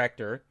 who's a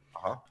director.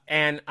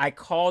 And I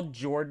called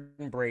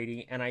Jordan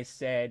Brady and I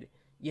said,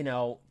 you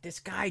know, this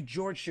guy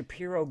George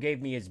Shapiro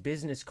gave me his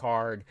business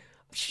card.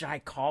 Should I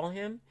call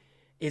him?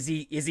 Is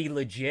he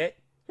legit?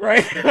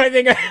 Right? I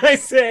think I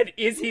said,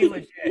 is he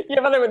legit?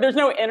 Yeah, but there's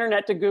no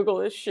internet to Google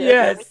this shit.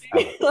 Yes.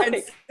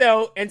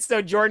 And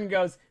so Jordan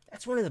goes,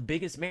 that's one of the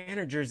biggest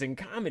managers in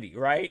comedy,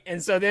 right?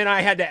 And so then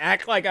I had to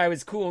act like I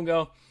was cool and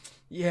go,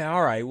 yeah,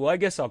 all right, well, I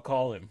guess I'll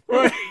call him.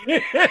 Well,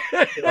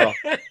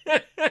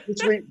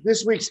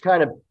 this week's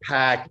kind of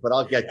packed, but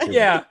I'll get to it.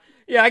 Yeah,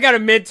 I got a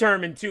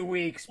midterm in 2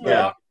 weeks,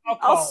 but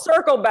I'll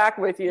circle back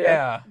with you.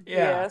 Yeah.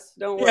 Yes,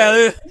 don't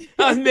worry.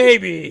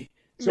 Maybe.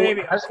 So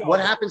what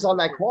happens on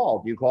that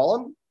call? Do you call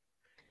him?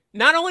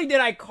 Not only did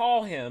I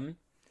call him,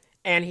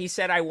 and he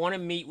said, I want to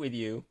meet with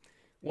you.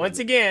 Once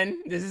again,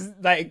 this is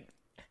like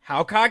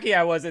how cocky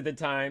I was at the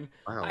time.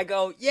 Wow. I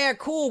go, yeah,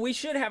 cool, we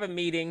should have a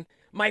meeting.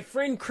 My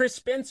friend Chris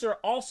Spencer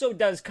also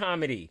does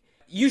comedy.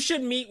 You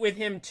should meet with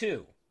him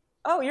too.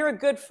 Oh, you're a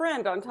good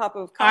friend on top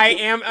of cocky. I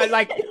am,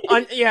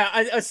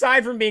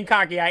 aside from being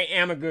cocky, I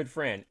am a good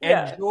friend.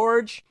 And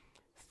George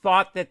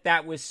thought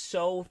that was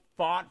so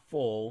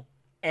thoughtful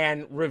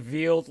and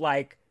revealed,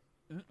 like,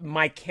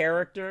 my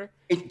character.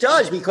 It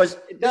does, because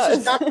this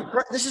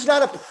is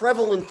not a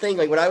prevalent thing.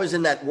 Like when I was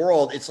in that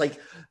world, it's like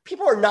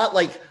people are not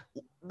like,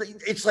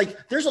 it's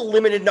like there's a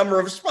limited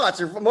number of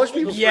spots. Most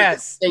people,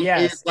 yes.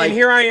 Like, and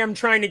here I am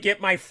trying to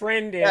get my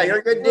friend in. Yeah, you're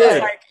a good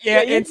dude. Like,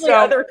 and so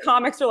other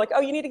comics are like, oh,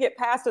 you need to get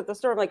past at the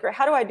store. I'm like,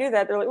 how do I do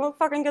that? They're like, well,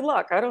 fucking good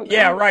luck. I don't know.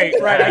 Yeah, right.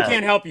 I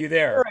can't help you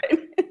there. Right.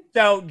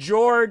 So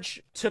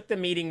George took the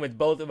meeting with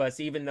both of us,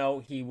 even though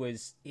he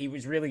was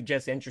really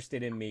just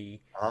interested in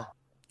me.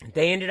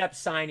 They ended up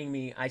signing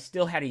me. I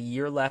still had a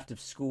year left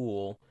of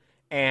school,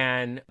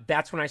 and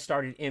that's when I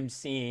started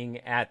emceeing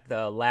at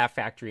the Laugh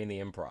Factory and the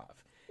Improv.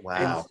 Wow.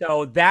 And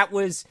so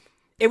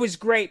it was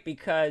great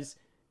because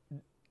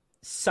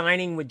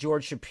signing with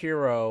George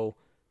Shapiro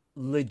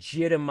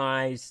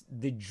legitimized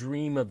the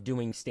dream of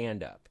doing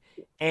stand-up.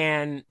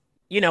 And,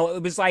 you know,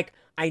 it was like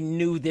I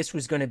knew this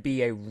was going to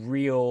be a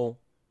real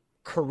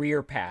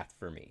career path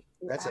for me.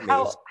 That's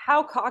amazing.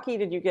 How cocky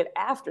did you get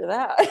after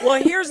that?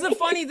 Well, here's the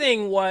funny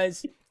thing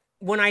was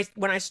when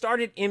I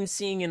started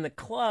emceeing in the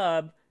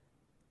club,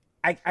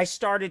 I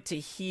started to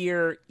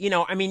hear, you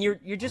know, I mean,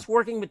 you're just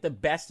working with the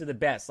best of the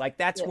best. Like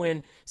that's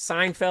when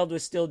Seinfeld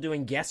was still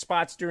doing guest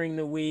spots during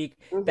the week.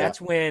 That's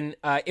when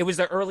it was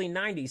the early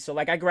 90s. So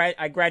like I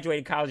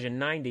graduated college in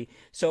 90.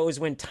 So it was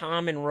when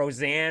Tom and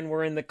Roseanne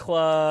were in the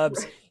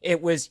clubs.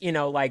 It was, you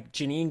know, like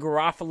Janine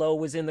Garofalo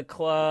was in the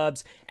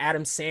clubs.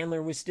 Adam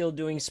Sandler was still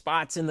doing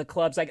spots in the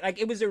clubs. Like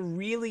it was a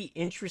really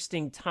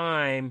interesting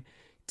time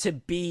to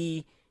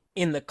be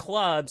in the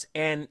clubs.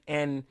 And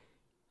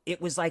it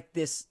was like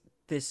this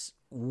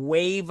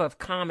wave of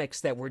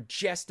comics that were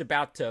just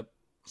about to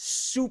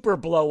super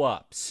blow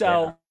up.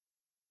 So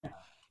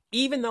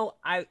even though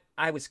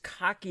I was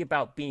cocky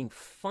about being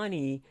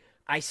funny,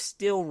 I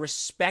still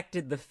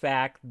respected the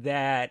fact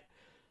that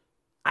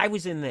I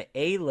was in the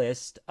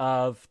A-list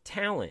of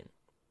talent.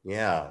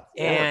 Yeah.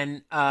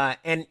 And I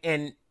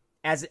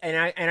was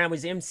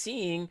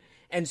emceeing,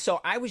 and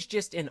so I was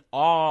just in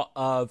awe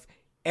of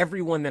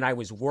everyone that I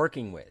was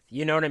working with.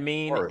 You know what I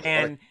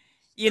mean?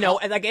 You know,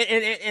 and like,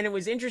 and it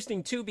was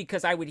interesting too,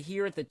 because I would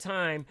hear at the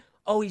time,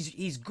 oh,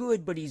 he's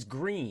good, but he's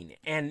green,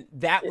 and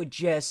that would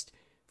just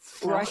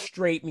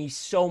frustrate me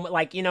so much.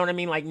 Like, you know what I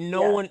mean? Like,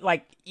 no one,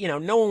 like, you know,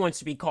 no one wants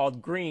to be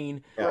called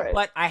green,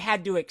 but I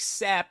had to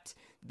accept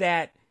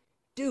that,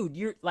 dude,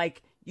 you're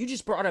like, you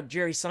just brought up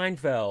Jerry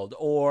Seinfeld,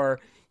 or,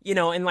 you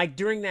know, and like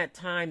during that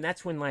time,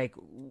 that's when like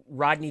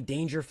Rodney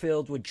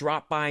Dangerfield would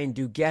drop by and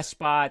do guest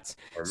spots.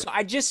 So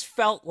I just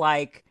felt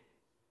like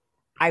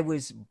I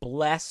was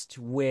blessed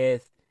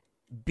with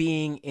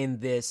being in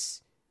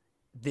this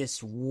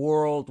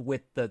world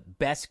with the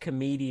best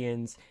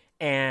comedians,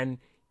 and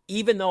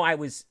even though I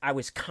was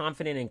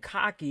confident and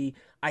cocky,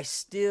 I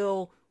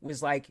still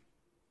was like,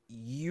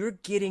 you're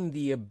getting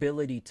the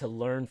ability to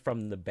learn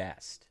from the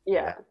best.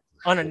 Yeah.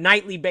 On a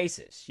nightly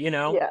basis, you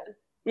know? Yeah.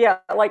 Yeah.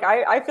 Like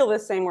I feel the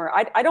same, where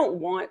I don't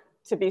want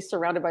to be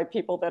surrounded by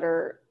people that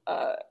are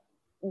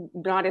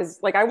not as,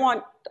 like, I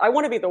want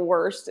to be the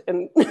worst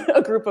in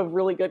a group of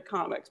really good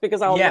comics,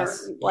 because I'll learn.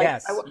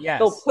 Like,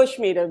 they'll push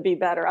me to be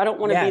better. I don't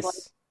want to be like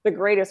the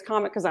greatest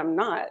comic, because I'm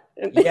not.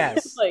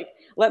 Yes. Like,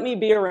 let me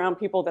be around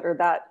people that are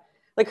that.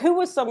 Like, who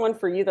was someone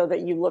for you though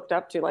that you looked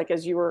up to, like,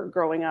 as you were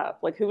growing up?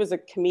 Like, who was a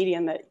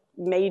comedian that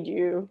made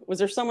you? Was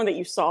there someone that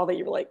you saw that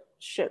you were like,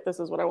 shit, this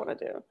is what I want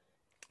to do?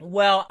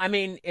 Well, I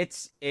mean,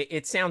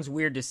 it sounds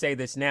weird to say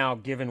this now,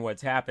 given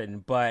what's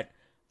happened, but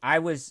I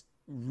was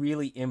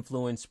really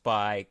influeed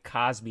by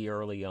Cosby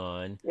early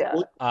on. Yeah,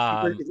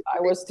 I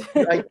was.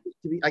 I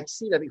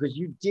see that because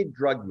you did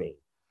drug me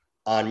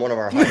on one of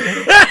our hikes.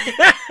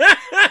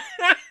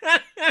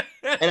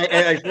 and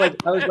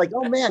I was like,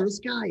 oh man, this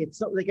guy, it's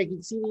something like I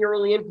can see the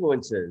early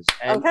influences.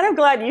 And I'm kind of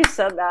glad you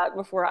said that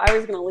before. I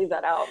was going to leave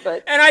that out,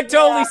 but and I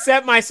totally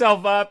set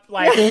myself up,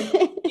 like,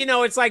 you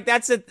know, it's like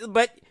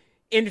but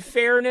in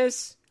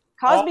fairness,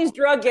 Cosby's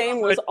drug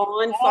game was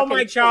on. All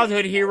my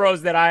childhood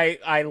heroes that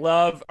I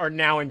love are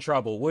now in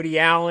trouble. Woody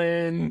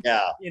Allen,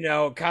 you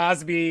know,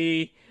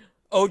 Cosby,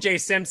 O.J.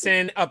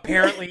 Simpson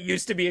apparently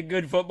used to be a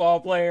good football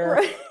player.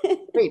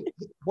 Wait,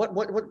 what?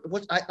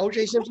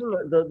 O.J. Simpson,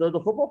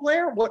 the football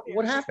player?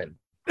 What happened?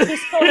 He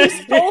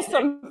stole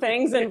some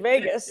things in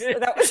Vegas.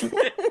 That was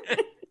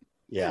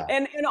yeah,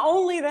 and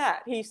only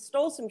that, he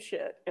stole some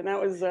shit, and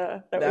that was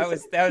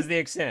the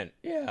extent.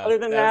 Yeah. Other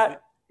than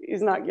that,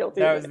 he's not guilty.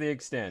 That was the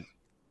extent.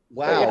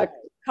 Wow. Yeah,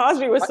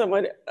 Cosby was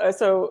someone.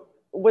 So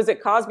was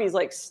it Cosby's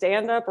like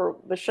stand up or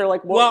the show?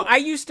 Like, what? Well, I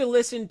used to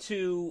listen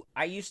to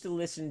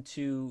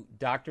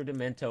Dr.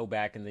 Demento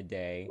back in the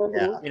day.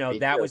 Mm-hmm. You know,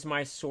 that was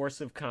my source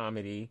of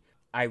comedy.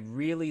 I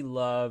really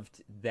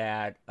loved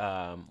that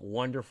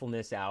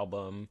Wonderfulness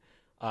album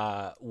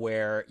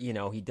where, you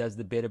know, he does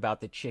the bit about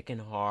the chicken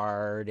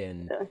heart,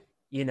 and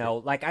you know,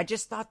 like, I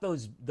just thought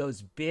those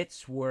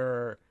bits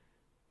were,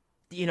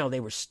 you know, they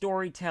were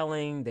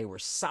storytelling, they were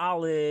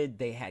solid,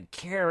 they had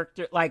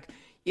character, like,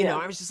 you know,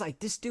 I was just like,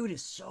 this dude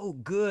is so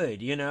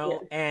good, you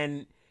know,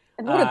 and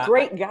what a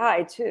great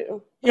guy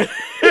too.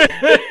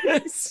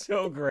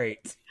 So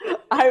great.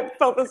 I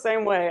felt the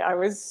same way. I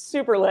was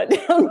super let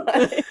down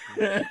by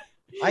it.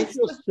 I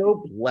feel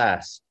so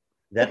blessed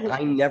that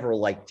I never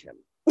liked him.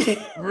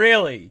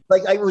 Really?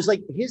 Like, I was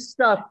like, his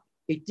stuff,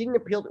 it didn't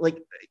appeal to, like,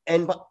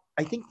 but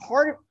I think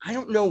part of, I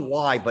don't know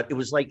why, but it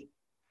was like,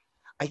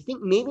 I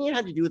think maybe it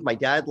had to do with my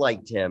dad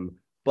liked him,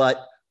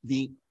 but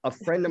a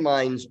friend of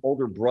mine's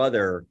older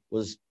brother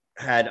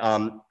had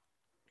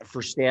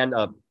for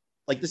stand-up,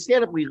 like the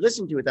stand-up we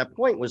listened to at that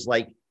point was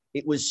like,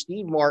 it was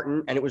Steve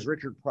Martin and it was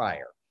Richard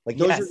Pryor. Like,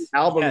 those are the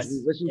albums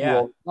we listened to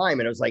all the time.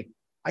 And it was like,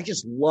 I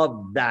just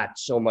love that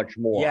so much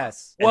more.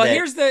 Yes. Well,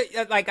 here's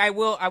the, like, I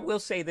will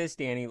say this,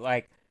 Danny,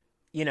 like,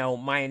 you know,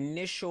 my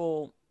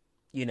initial,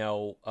 you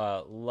know,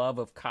 love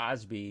of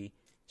Cosby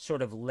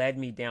sort of led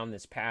me down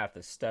this path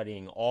of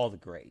studying all the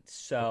greats.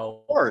 So,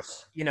 of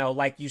course, you know,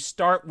 like, you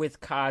start with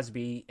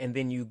Cosby and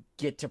then you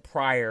get to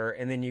Pryor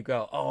and then you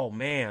go, oh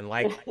man,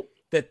 like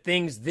the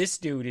things this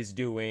dude is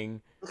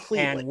doing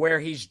and where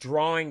he's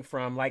drawing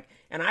from, like,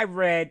 and I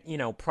read, you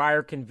know,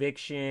 Pryor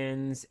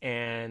Convictions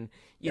and,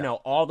 you know,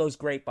 all those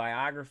great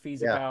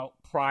biographies about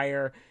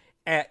Pryor.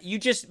 You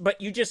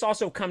just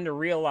also come to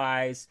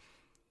realize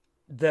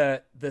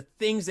the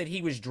things that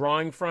he was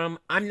drawing from.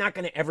 I'm not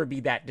going to ever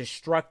be that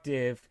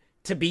destructive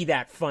to be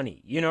that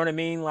funny. You know what I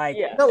mean? Like,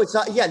 no, it's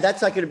not. Yeah,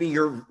 that's not going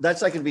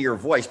to be your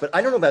voice. But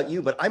I don't know about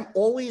you, but I'm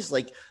always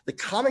like, the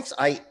comics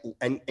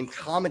and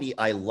comedy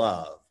I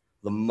love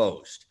the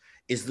most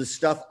is the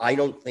stuff I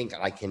don't think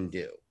I can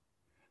do.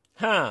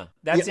 Huh?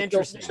 That's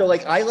interesting. So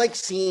like, I like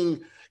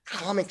seeing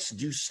comics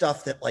do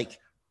stuff that, like,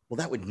 well,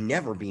 that would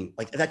never be,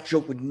 like, that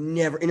joke would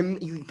never, you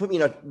can put me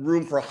in a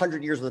room for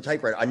 100 years with a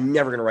typewriter, I'm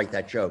never going to write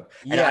that joke.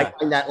 And I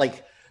find that,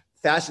 like,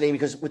 fascinating,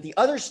 because with the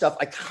other stuff,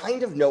 I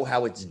kind of know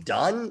how it's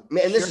done.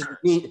 And this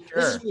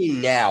is me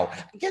now.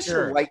 I guess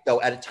you're right,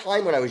 though. At a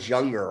time when I was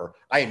younger,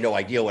 I had no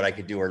idea what I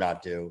could do or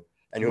not do,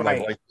 and who my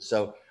voice was.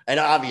 So, and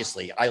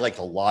obviously, I liked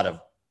a lot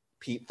of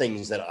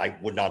things that I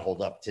would not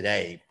hold up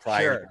today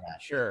prior to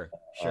that.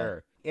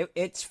 Sure.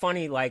 It's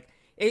funny, like,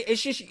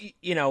 it's just,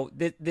 you know,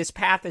 this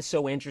path is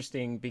so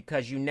interesting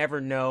because you never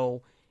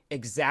know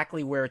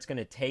exactly where it's going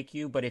to take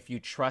you, but if you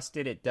trust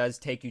it, it does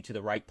take you to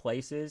the right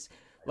places.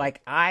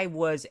 Like, I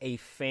was a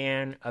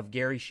fan of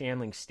Gary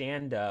Shandling's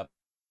stand-up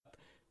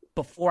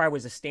before I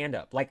was a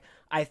stand-up. Like,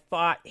 I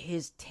thought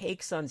his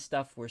takes on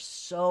stuff were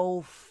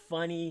so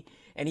funny,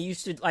 and he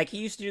used to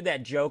do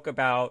that joke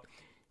about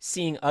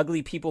seeing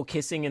ugly people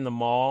kissing in the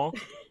mall.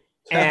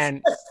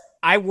 And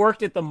I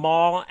worked at the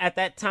mall at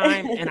that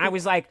time, and I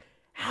was like,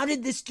 how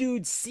did this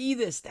dude see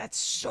this? That's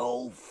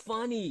so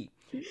funny.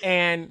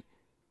 And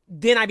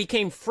then I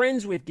became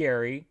friends with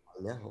Gary,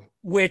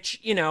 which,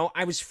 you know,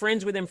 I was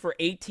friends with him for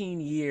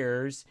 18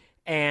 years.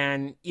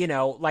 And, you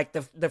know, like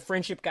the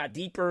friendship got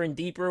deeper and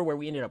deeper where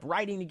we ended up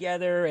writing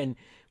together.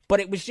 But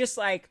it was just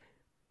like,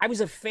 I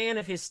was a fan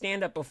of his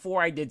stand-up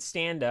before I did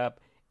stand-up,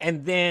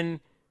 and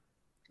then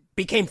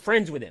became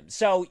friends with him.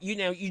 So, you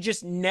know, you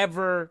just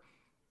never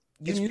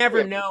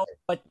know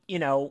what, you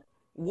know,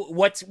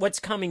 what's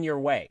coming your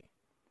way.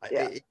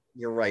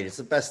 You're right. It's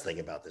the best thing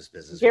about this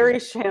business. Gary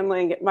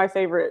Shandling, my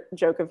favorite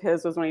joke of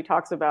his was when he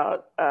talks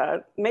about,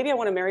 maybe I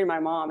want to marry my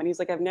mom. And he's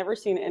like, I've never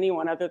seen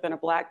anyone other than a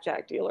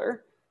blackjack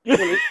dealer. When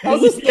he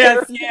tells his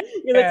therapist,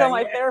 tell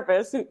my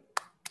therapist.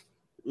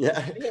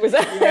 Yeah. He was,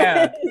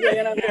 I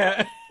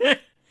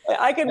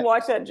could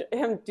watch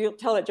him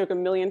tell that joke a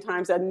million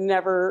times. I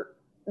never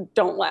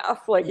don't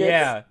laugh. Like, you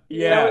know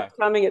it's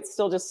coming. It's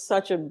still just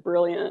such a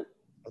brilliant.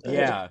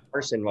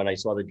 Person, when I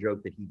saw the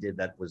joke that he did,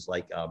 that was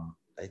like, I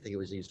think he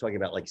was talking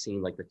about like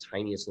seeing like the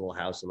tiniest little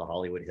house in the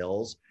Hollywood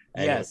Hills,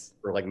 and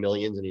for like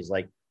millions, and he's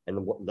like, and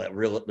the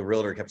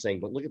realtor kept saying,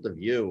 but look at the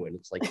view, and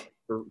it's like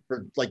for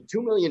like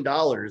 $2 million,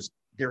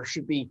 there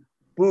should be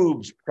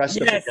boobs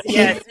pressed up.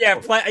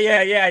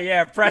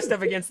 Pressed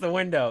up against the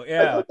window.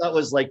 That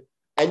was like,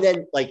 and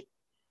then like,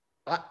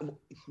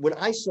 when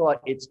I saw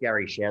It's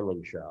Gary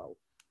Shandling show,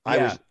 I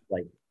was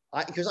like,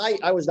 because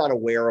I was not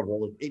aware of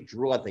all of it,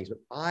 drew on things, but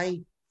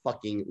I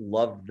fucking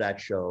loved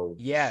that show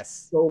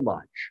so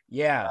much.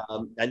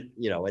 And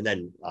you know, and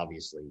then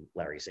obviously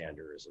Larry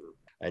Sanders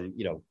and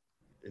you know,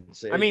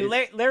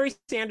 Larry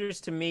Sanders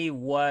to me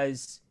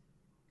was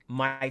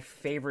my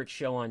favorite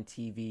show on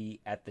TV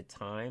at the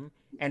time,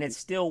 and it's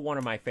still one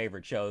of my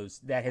favorite shows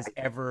that has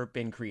ever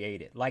been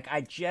created. Like,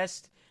 I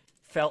just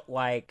felt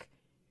like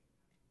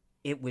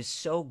it was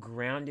so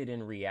grounded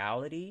in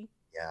reality.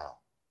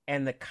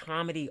 And the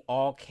comedy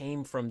all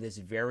came from this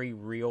very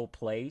real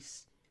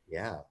place.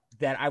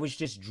 That I was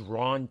just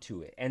drawn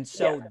to it. And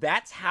so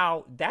that's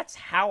how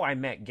I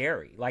met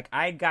Gary. Like,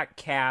 I got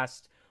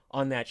cast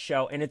on that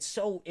show, and it's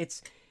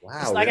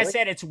like, I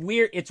said, it's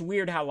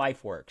weird how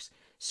life works.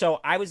 So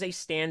I was a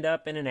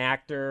stand-up and an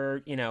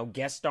actor, you know,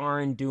 guest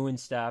starring, doing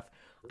stuff.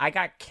 I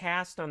got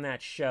cast on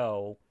that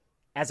show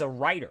as a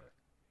writer,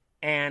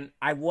 and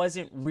I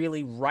wasn't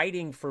really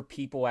writing for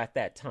people at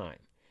that time.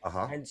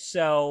 And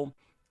so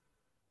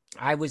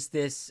I was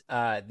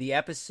the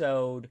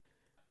episode.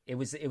 It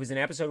was an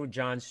episode with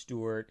Jon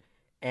Stewart,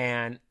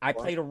 and I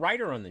played a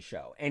writer on the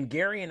show. And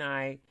Gary and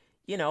I,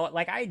 you know,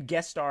 like, I had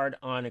guest starred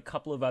on a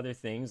couple of other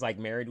things, like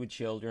Married with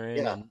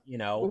Children, and, you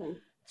know,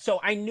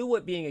 so I knew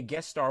what being a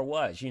guest star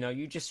was. You know,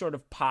 you just sort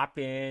of pop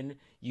in,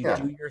 you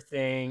do your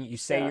thing, you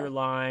say your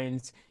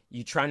lines,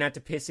 you try not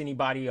to piss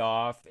anybody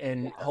off,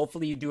 and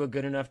hopefully you do a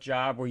good enough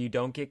job where you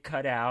don't get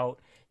cut out,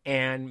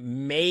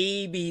 and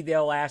maybe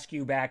they'll ask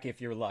you back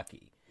if you're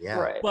lucky.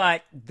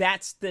 But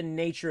that's the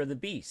nature of the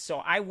beast. So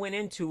I went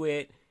into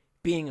it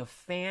being a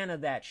fan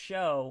of that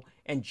show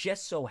and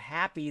just so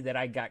happy that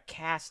I got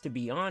cast to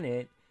be on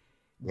it.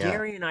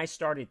 Gary and I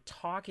started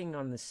talking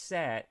on the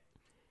set,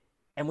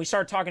 and we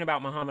started talking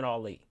about Muhammad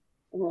Ali.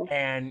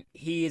 And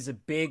he is a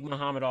big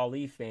Muhammad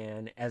Ali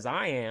fan, as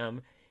I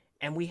am.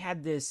 And we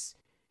had this,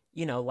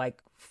 you know,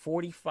 like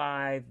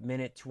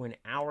 45-minute to an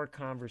hour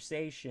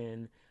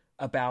conversation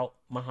about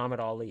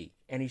Muhammad Ali.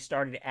 And he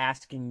started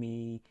asking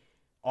me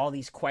all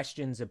these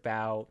questions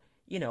about,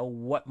 you know,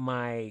 what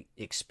my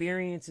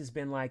experience has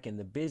been like in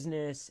the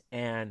business.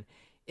 And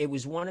it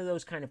was one of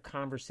those kind of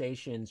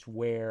conversations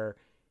where,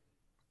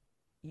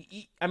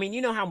 I mean,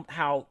 you know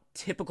how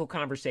typical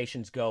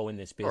conversations go in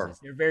this business.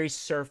 They're very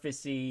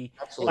surfacey.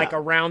 Like,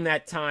 around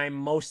that time,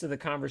 most of the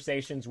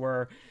conversations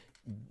were,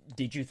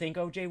 did you think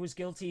OJ was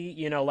guilty?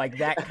 You know, like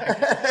that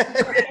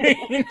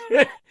kind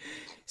of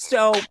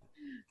So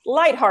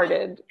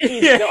lighthearted.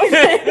 Yeah.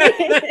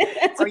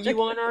 Are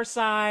you on our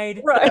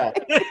side? Right.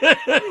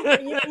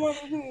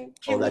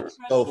 Oh, that's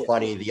so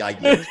funny. The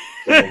idea.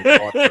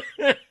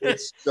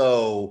 It's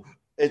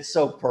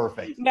so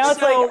perfect. Now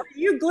it's like, are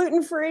you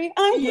gluten free?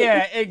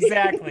 Yeah,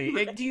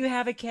 exactly. Do you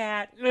have a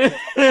cat? Yeah.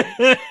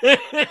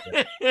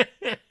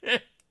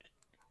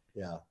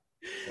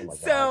 Oh my God.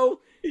 So,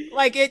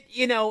 like, it,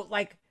 you know,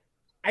 like,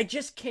 I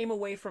just came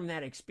away from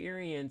that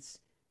experience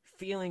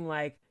feeling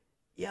like,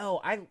 yo,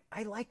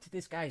 I liked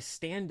this guy's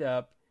stand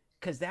up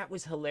because that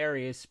was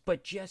hilarious,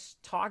 but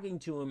just talking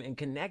to him and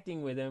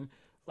connecting with him,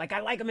 like, I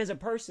like him as a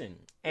person.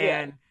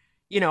 And,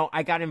 you know,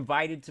 I got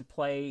invited to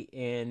play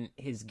in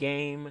his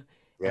game.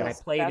 And I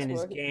played in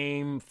his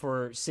game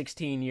for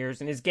 16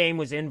 years, and his game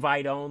was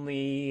invite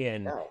only.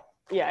 And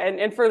Yeah,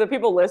 and for the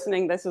people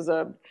listening, this is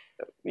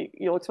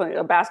you'll explain,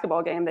 a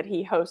basketball game that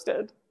he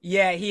hosted.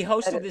 Yeah, he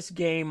hosted this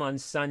game on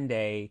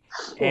Sunday,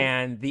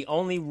 and the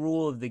only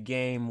rule of the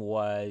game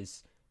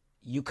was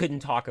you couldn't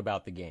talk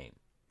about the game.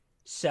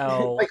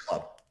 So, Fight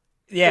Club.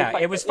 Yeah,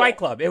 it was Fight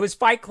Club. It was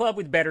Fight Club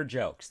with better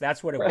jokes.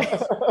 That's what it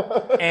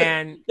was.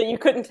 And that you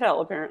couldn't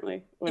tell,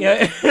 apparently.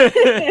 Yeah,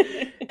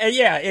 and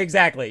yeah,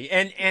 exactly.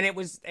 And it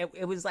was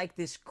like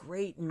this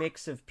great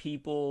mix of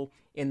people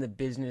in the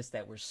business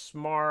that were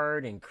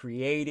smart and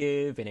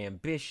creative and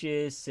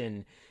ambitious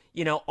and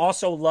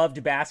also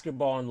loved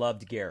basketball and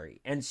loved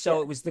Gary. And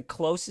so it was the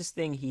closest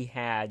thing he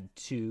had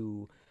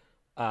to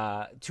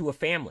a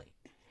family.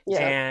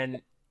 Yeah.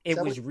 And it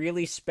was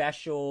really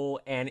special,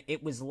 and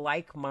it was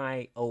like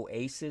my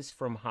oasis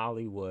from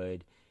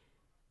Hollywood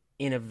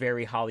in a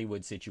very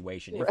Hollywood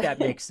situation, if that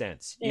makes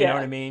sense. You know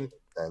what I mean?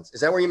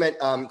 Is that where you met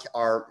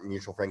our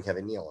mutual friend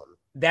Kevin Nealon?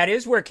 That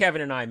is where Kevin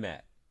and I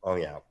met. Oh,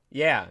 yeah.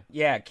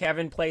 Yeah.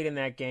 Kevin played in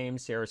that game.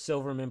 Sarah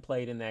Silverman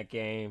played in that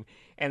game.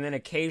 And then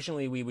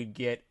occasionally we would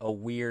get a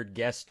weird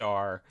guest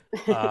star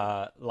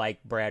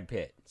like Brad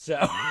Pitt. So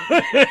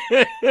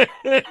you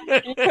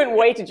couldn't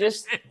wait to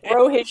just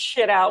throw his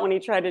shit out when he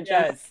tried to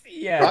jump.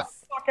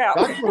 Yes. Fuck out.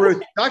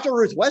 Dr.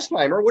 Ruth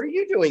Westheimer, what are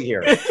you doing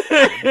here?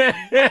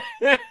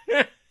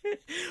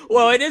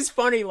 Well, it is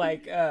funny.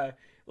 Like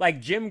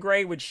Jim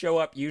Gray would show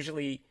up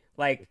usually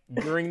like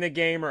during the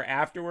game or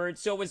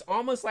afterwards. So it was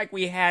almost like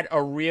we had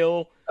a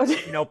real,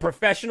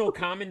 professional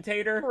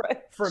commentator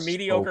for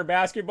mediocre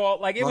basketball.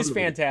 Like it was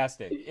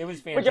fantastic. It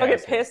was fantastic. Would y'all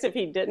get pissed if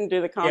he didn't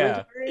do the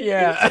commentary?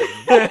 Yeah.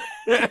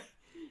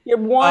 You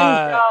had one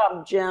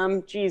job,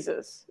 Jim.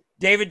 Jesus.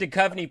 David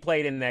Duchovny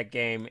played in that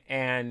game,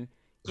 and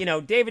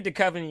David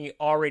Duchovny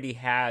already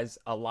has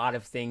a lot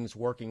of things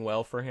working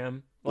well for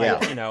him.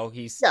 Like,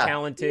 he's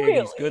talented,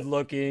 he's good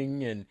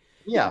looking, and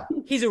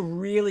he's a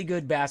really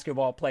good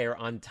basketball player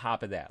on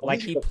top of that.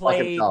 Like he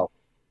played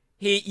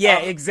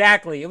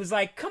exactly. It was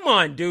like, come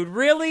on, dude,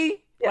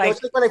 really? Yeah, it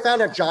was like when I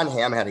found out John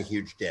Hamm had a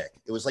huge dick.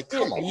 It was like,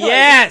 come on.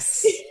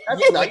 Yes.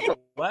 That's not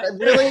what?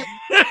 Really?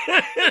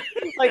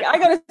 Like I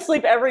go to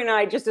sleep every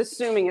night just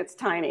assuming it's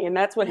tiny, and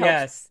that's what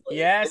helps.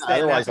 Yes.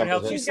 That's what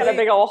helps you He's sleep. got a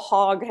big old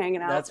hog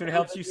hanging out. That's what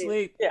helps you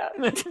sleep. Yeah.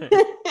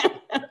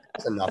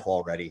 That's enough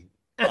already.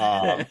 He's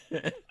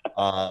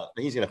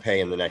going to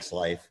pay in the next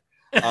life.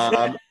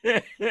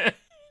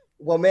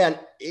 Well, man,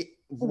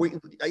 we're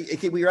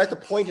at the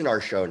point in our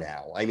show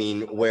now. I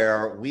mean,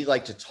 where we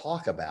like to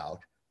talk about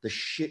the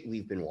shit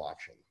we've been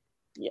watching.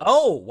 Yes.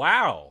 Oh,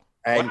 wow.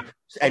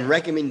 And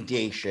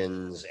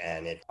recommendations,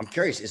 and I'm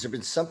curious, has there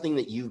been something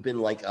that you've been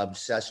like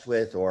obsessed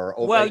with or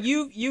Well,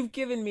 you've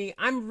given me,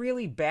 I'm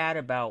really bad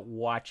about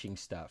watching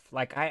stuff.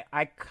 Like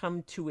I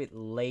come to it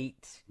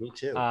late. Me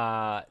too.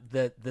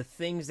 The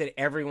things that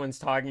everyone's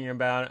talking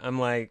about, I'm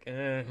like,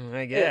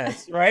 I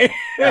guess, right?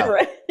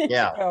 Right.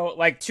 Yeah. So,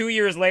 like 2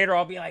 years later,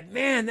 I'll be like,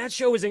 man, that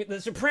show is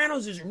The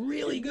Sopranos is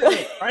really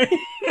good, right?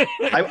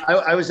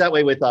 I was that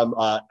way with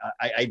I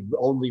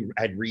only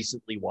had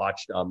recently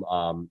watched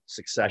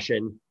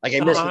Succession. Like I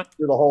missed it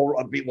through the whole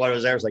what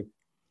was there. I was like,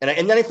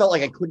 and then I felt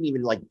like I couldn't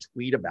even like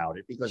tweet about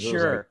it because it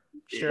was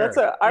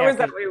like, I was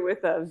that way with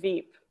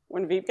Veep.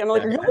 When Veep came, I'm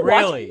like, are you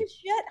watching this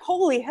shit?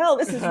 Holy hell,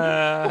 this is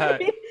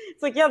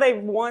it's like,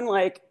 they've won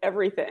like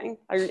everything.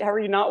 How are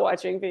you not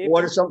watching Veep?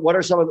 What's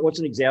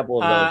an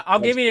example of those? I'll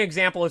give you an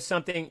example of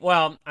something.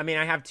 Well, I mean,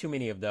 I have too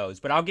many of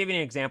those, but I'll give you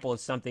an example of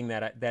something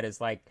that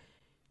is like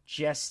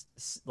just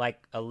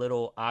like a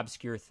little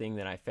obscure thing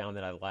that I found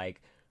that I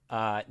like.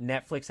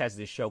 Netflix has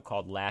this show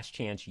called Last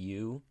Chance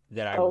U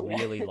that I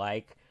really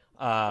like.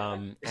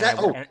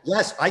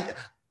 Yes,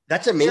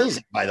 that's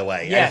amazing, by the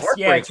way. Yes,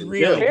 it's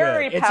really good.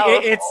 Very powerful.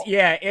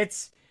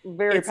 It's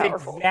very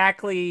powerful.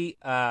 Exactly.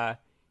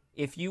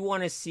 If you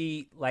want to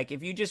see, like,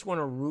 if you just want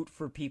to root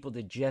for people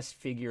to just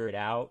figure it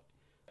out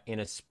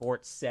in a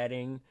sports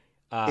setting,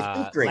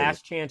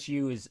 Last Chance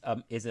U is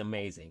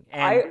amazing.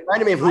 And I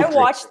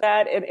watched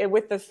that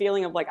with the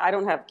feeling of like, I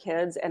don't have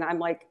kids, and I'm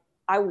like,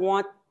 I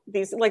want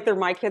these, like, they're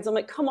my kids. I'm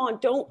like, come on,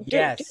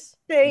 just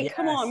stay.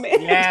 Come on,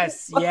 man.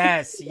 Yes.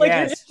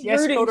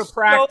 Just go to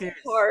practice.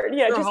 So hard.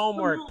 Yeah, just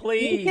homework,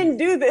 please. You can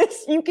do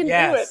this. You can do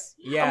it.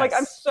 Yes. I'm like,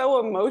 I'm so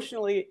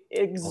emotionally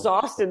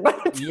exhausted by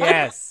the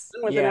time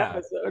with an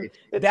episode.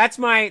 That's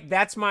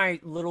my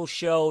little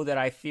show that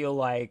I feel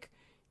like,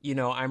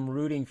 I'm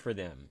rooting for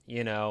them,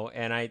 and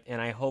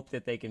I hope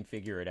that they can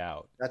figure it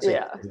out. That's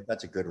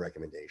a good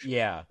recommendation.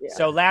 Yeah.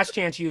 So Last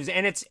Chance U,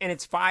 and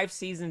it's 5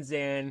 seasons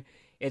in.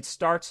 It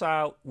starts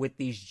out with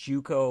these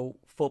JUCO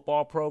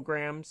football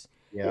programs.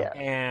 Yeah.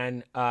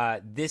 And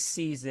this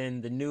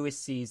season, the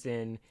newest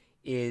season,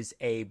 is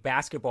a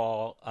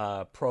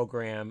basketball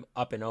program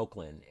up in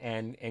Oakland.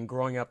 And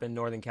growing up in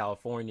Northern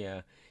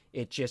California,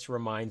 it just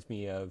reminds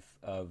me of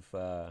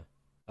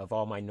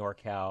all my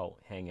NorCal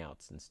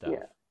hangouts and stuff.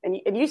 Yeah.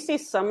 And you see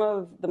some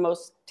of the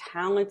most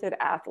talented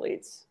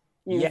athletes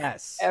you've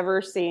ever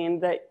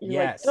seen that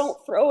you're like, don't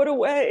throw it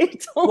away.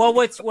 Well,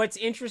 what's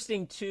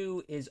interesting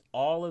too is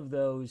all of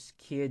those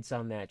kids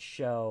on that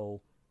show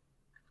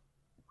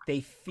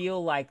they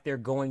feel like they're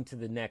going to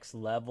the next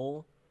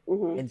level,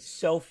 and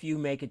so few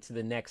make it to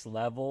the next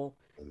level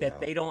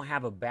that they don't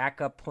have a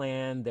backup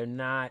plan.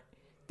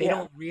 They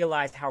don't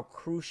realize how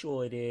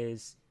crucial it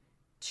is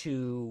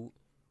to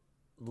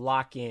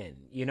lock in.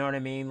 You know what I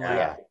mean?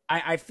 Like,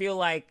 I feel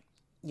like,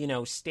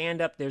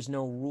 stand up, there's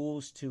no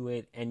rules to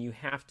it, and you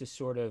have to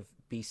sort of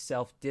be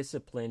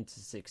self-disciplined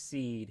to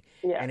succeed.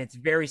 And it's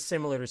very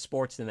similar to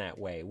sports in that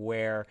way,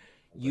 where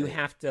you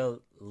have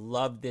to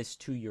love this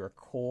to your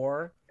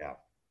core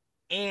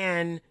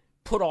and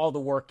put all the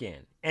work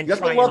in and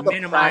try and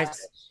minimize.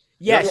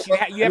 Yes,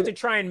 you have to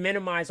try and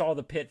minimize all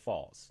the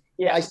pitfalls.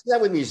 Yeah, I see that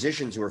with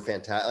musicians who are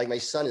fantastic. Like my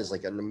son is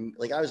like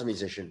I was a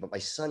musician, but my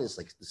son is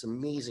like this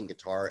amazing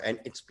guitar, and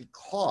it's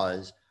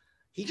because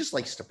he just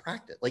likes to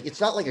practice. Like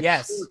it's not like a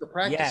chore to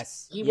practice.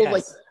 Yes. He will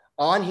like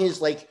on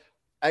his like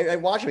I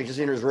watch him. He's just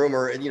in his room,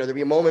 or there'd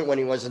be a moment when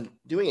he wasn't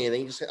doing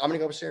anything. He just said, "I'm gonna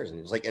go upstairs," and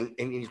he's like, and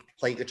he's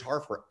playing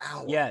guitar for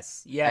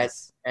hours.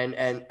 Yes.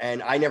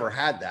 And I never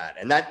had that,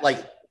 and that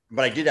like.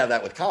 But I did have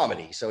that with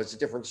comedy, so it's a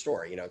different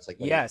story. It's like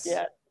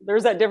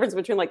there's that difference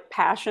between like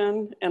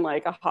passion and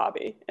like a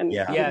hobby. And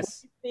you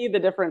see the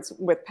difference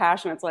with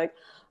passion. It's like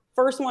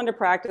first one to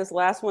practice,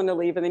 last one to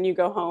leave, and then you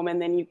go home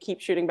and then you keep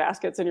shooting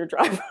baskets in your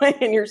driveway,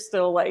 and you're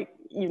still like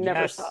you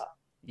never stop.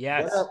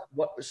 Yes.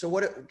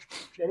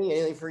 Jenny?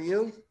 Anything for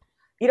you?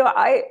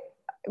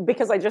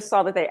 Because I just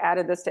saw that they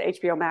added this to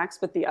HBO Max,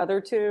 but the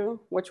other two,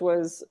 which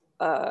was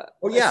a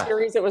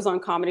series that was on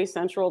Comedy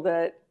Central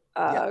that.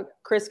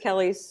 Chris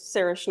Kelly,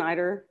 Sarah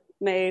Schneider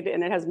made,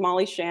 and it has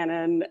Molly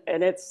Shannon,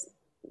 and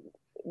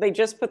they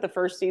just put the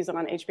first season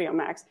on HBO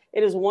Max.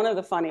 It is one of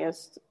the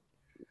funniest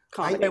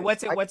comedies.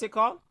 What's it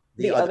called?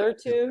 The other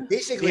two.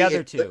 Basically, the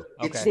other two.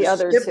 It's the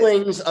other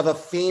siblings of a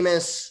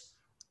famous,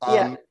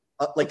 like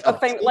a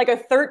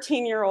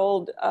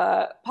 13-year-old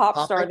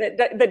pop star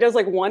that does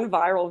like one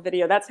viral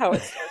video. That's how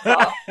it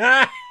starts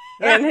off.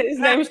 And his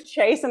name's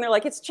Chase, and they're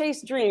like, it's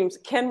Chase Dreams.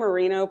 Ken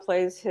Marino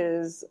plays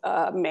his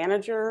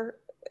manager.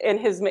 And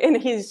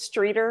he's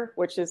Streeter,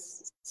 which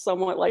is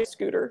somewhat like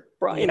Scooter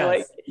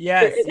Braun.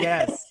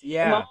 Yes.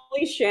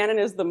 Molly Shannon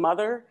is the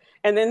mother,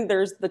 and then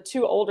there's the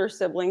two older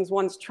siblings.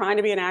 One's trying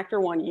to be an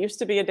actor. One used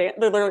to be a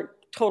dancer. They're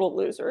total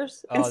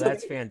losers. Oh,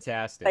 that's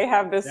fantastic. They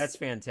have this. That's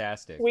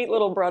fantastic. Sweet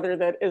little brother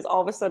that is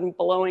all of a sudden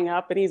blowing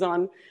up, and he's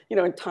on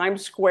in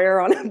Times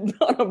Square on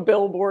a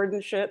billboard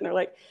and shit. And they're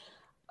like,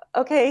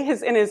 okay,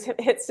 his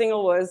hit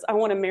single was "I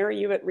Want to Marry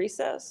You at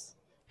Recess."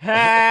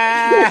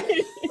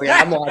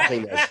 I'm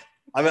watching this.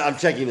 I'm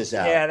checking this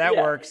out. Yeah, that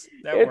works.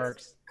 That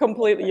works.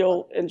 Completely,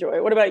 you'll enjoy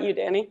it. What about you,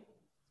 Danny?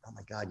 Oh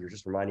my God, you're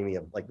just reminding me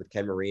of like with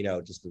Ken Marino.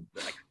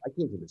 I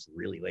came to this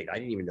really late. I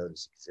didn't even know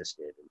this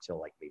existed until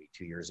like maybe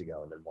 2 years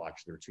ago, and then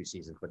watched there were 2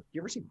 seasons. But do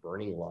you ever see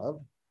Burning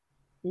Love?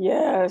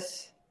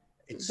 Yes.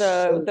 It's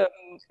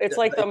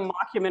like the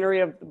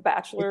mockumentary of The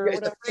Bachelor.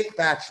 It's a fake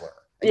Bachelor.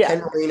 And Ken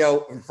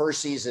Marino in first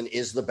season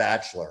is the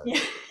Bachelor,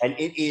 and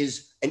it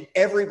is, and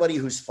everybody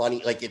who's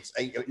funny, like it's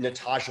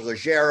Natasha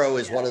Leggero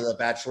is one of the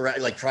Bachelor,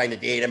 like trying to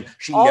date him.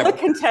 All the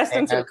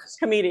contestants are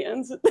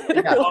comedians.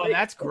 Oh,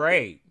 that's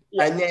great.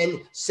 Yeah. And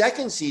then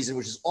second season,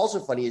 which is also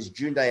funny, is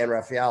June Diane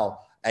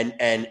Raphael, and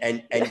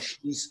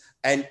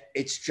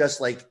it's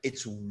just like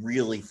it's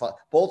really fun.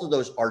 Both of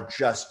those are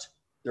just.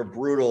 They're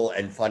brutal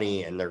and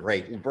funny, and they're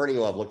great. Burning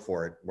Love, look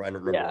for it.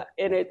 Yeah,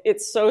 and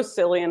it's so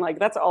silly, and like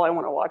that's all I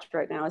want to watch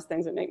right now is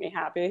things that make me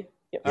happy.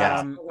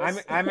 Yeah.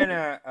 I'm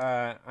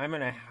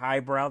gonna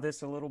highbrow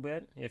this a little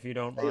bit, if you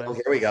don't mind. Oh,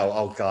 here we go.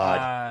 Oh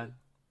God,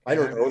 I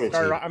don't own it.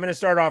 I'm gonna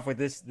start off with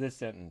this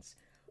sentence.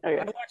 Okay.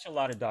 I watch a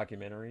lot of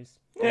documentaries.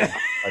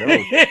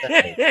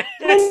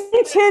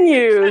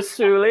 Continue,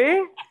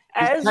 Sully.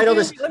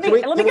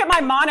 Let me get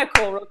my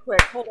monocle real quick.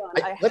 Hold on.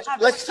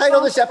 Let's title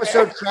this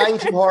episode "Trying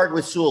Too Hard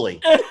with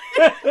Sully."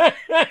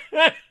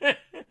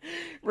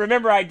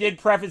 Remember, I did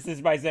preface this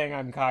by saying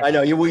I'm cocky. I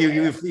know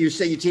you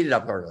say you teed it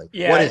up early.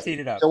 Yeah, I teed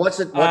it up. So what's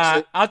it?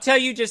 I'll tell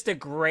you just a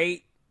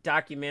great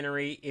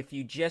documentary if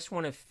you just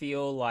want to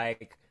feel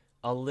like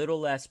a little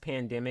less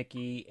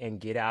pandemic-y and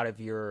get out of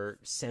your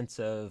sense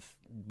of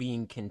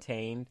being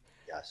contained.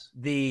 Yes.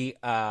 The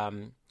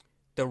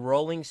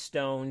Rolling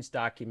Stones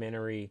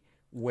documentary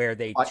where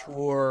they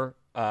tour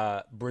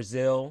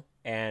Brazil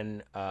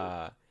and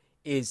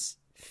is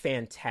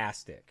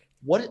fantastic.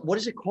 What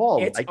is it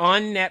called? It's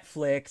on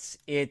Netflix.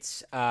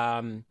 It's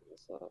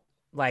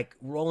like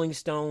Rolling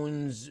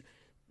Stones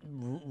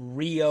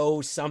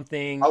Rio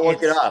something. I'll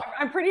look it up.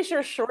 I'm pretty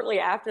sure shortly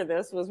after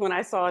this was when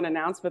I saw an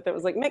announcement that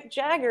was like Mick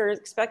Jagger is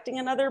expecting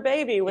another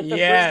baby with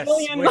the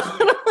Brazilian.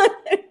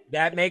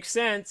 That makes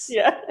sense.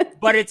 Yeah,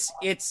 but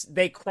it's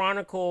they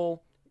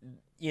chronicle.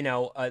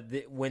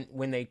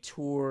 When they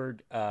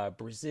toured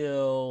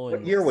Brazil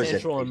and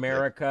Central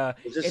America,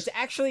 it's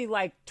actually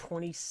like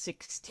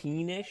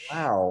 2016-ish.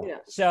 Wow. Yeah.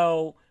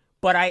 So,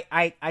 but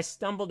I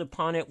stumbled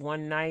upon it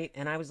one night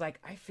and I was like,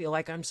 I feel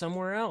like I'm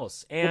somewhere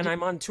else, and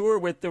I'm on tour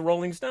with the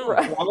Rolling Stones.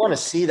 Right. Well, I want to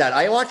see that.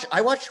 I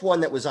watched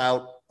one that was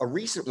out, a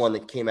recent one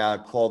that came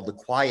out called The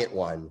Quiet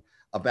One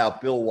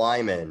about Bill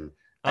Wyman,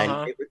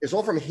 and it was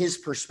all from his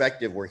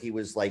perspective, where he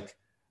was like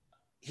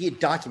he had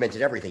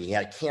documented everything. He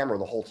had a camera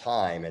the whole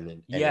time,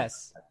 and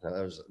yes,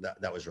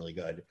 that was really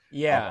good.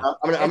 Yeah,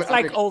 it's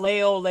like ole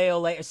ole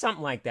ole or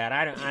something like that.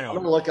 I don't. I'm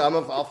gonna look.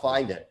 I'll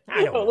find it.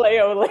 I don't ole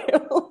ole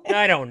ole.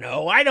 I don't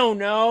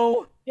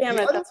know. Damn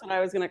it! That's what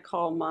I was gonna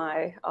call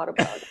my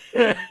autobiography.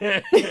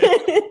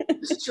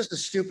 This is just a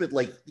stupid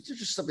This is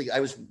just something.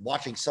 I was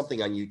watching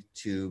something on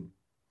YouTube.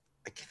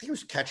 I think I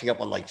was catching up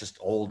on like just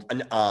old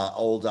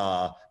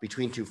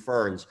Between Two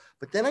Ferns,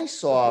 but then I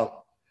saw.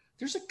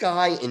 There's a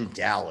guy in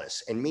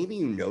Dallas, and maybe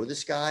you know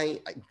this guy,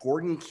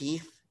 Gordon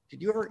Keith.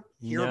 Did you ever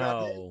hear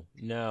about it?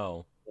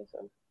 No.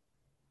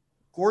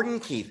 Gordon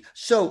Keith.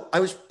 So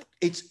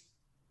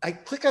I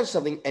click on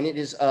something, and it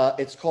is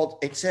it's called.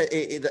 I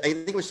think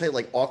it was saying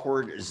like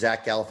awkward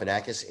Zach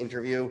Galifianakis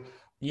interview.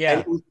 Yeah.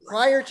 And it was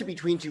prior to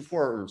Between Two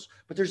Ferns,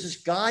 but there's this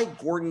guy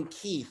Gordon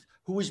Keith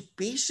who was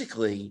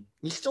basically,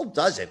 he still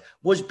does it,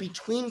 was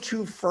between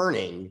two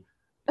ferning.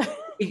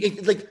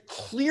 Like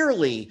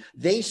clearly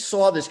they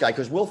saw this guy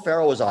because Will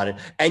Ferrell was on it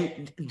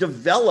and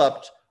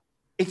developed.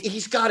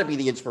 He's got to be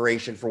the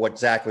inspiration for what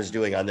Zach was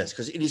doing on this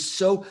because it is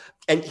so.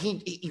 And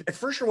he at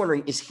first you're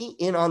wondering, is he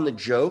in on the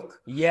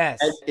joke? Yes.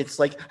 And it's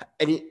like,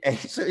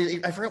 so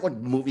I forgot what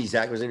movie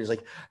Zach was in. He's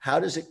like, how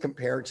does it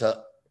compare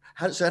to?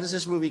 How does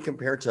this movie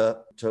compare to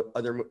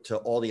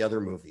all the other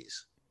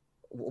movies?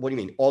 What do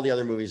you mean? All the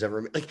other movies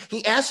ever? Like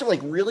he asked him like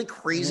really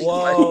crazy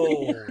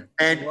questions,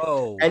 and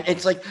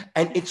it's like,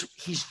 and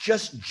he's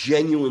just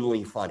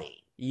genuinely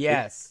funny.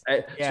 Yes.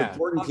 So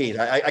Gordon Keith,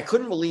 I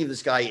couldn't believe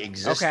this guy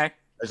existed. Okay.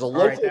 There's a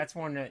local, that's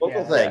one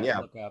local thing.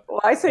 Yeah. Well,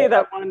 I say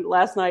that one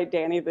last night,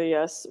 Danny.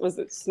 Was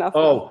it Snuff?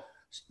 Oh,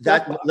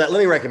 let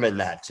me recommend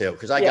that too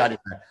because I got it.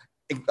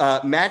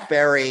 Matt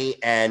Berry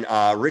and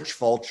Rich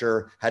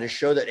Fulcher had a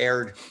show that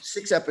aired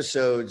 6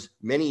 episodes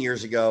many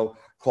years ago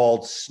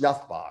called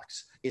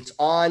Snuffbox. It's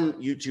on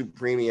YouTube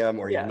Premium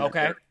or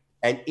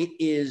and it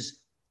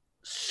is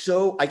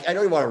so I don't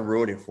even want to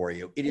ruin it for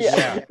you. It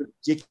is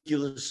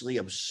ridiculously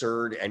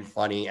absurd and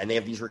funny, and they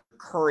have these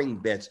recurring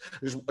bits.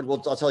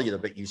 I'll tell you the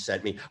bit you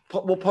sent me.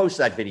 We'll post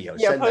that video.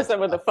 Yeah, post that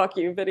with the fuck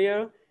you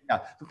video. Yeah,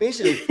 but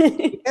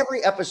basically,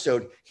 every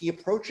episode he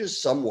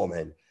approaches some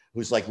woman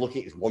who's like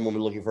one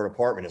woman looking for an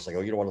apartment. It's like, oh,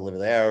 you don't want to live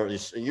there.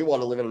 You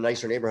want to live in a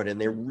nicer neighborhood. And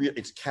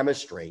it's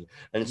chemistry.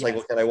 And it's like,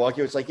 well, can I walk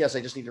you? It's like, yes,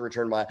 I just need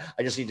to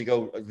I just need to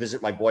go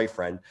visit my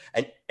boyfriend.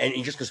 And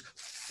he just goes,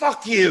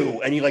 fuck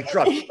you. And he like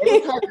drops.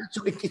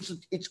 So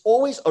it's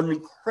always an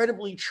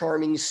incredibly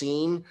charming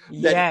scene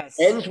that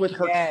ends with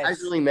her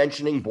casually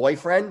mentioning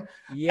boyfriend.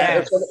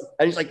 Yes.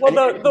 And he's like, well,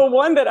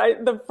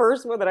 the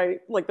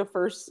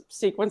first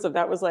sequence of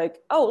that was like,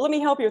 oh, let me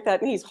help you with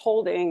that. And he's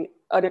holding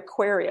an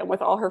aquarium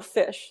with all her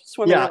fish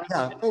swimming. Yeah.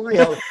 Like,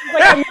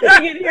 I'm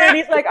looking in here, and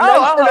he's like,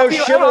 "Oh,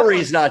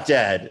 chivalry's not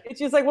dead." And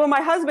she's like, "Well,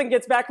 my husband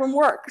gets back from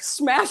work,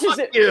 smashes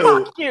it.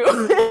 Fuck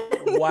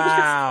you."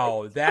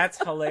 Wow, that's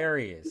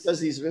hilarious. Does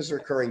these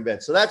recurring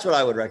bits? So that's what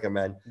I would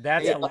recommend.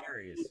 That's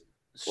hilarious.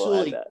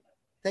 Sully,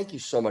 thank you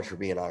so much for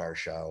being on our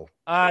show.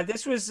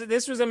 This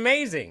was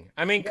amazing.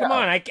 I mean, come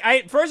on.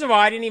 I first of all,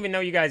 I didn't even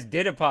know you guys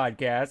did a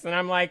podcast, and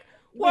I'm like.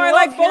 Well, I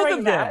like both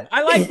of them.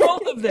 I like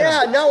both of them.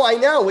 Yeah, no, I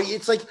know.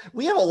 It's like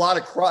we have a lot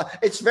of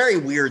It's very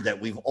weird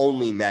that we've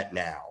only met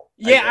now.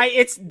 Yeah,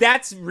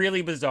 that's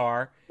really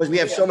bizarre. Because we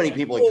have so many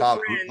people in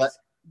common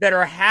that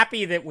are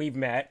happy that we've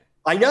met.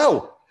 I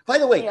know. By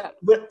the way,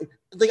 but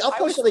I'll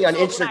post something on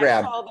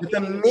Instagram. But the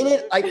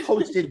minute I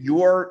posted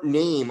your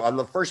name on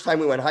the first time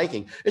we went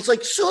hiking, it's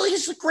like Sully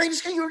is the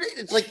greatest guy.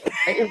 It's like.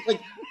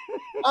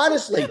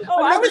 Honestly.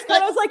 Oh, I was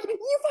like, you fucking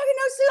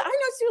know Sully. I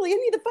know Sully.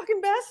 Isn't he the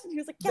fucking best? And he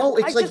was like, yeah. No,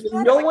 it's like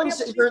no one's.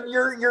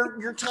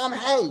 You're Tom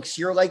Hanks.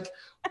 You're like,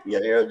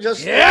 you're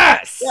just.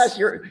 Yes.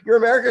 You're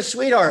America's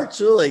sweetheart,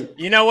 Sully.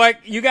 You know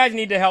what? You guys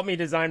need to help me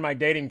design my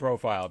dating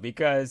profile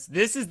because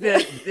this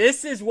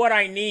is what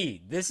I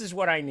need. This is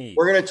what I need.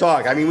 We're gonna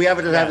talk. I mean, we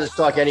haven't had this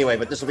talk anyway,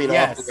 but this will be an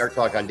off-the-air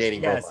talk on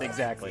dating. Yes, profile.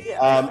 exactly.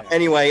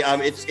 Anyway,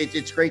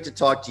 it's great to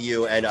talk to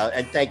you,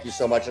 and thank you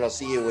so much. And I'll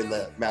see you in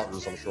the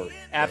mountains, I'm sure.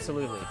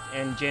 Absolutely.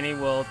 And Jenny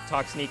will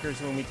talk sneakers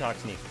when we talk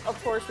sneakers.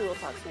 Of course, we will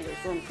talk sneakers.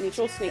 We're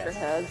mutual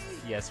sneakerheads.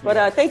 Yes.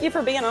 But thank you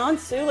for being on,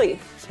 Sully.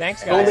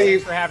 Thanks, guys.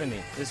 Thanks for having me.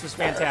 This was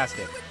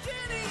fantastic.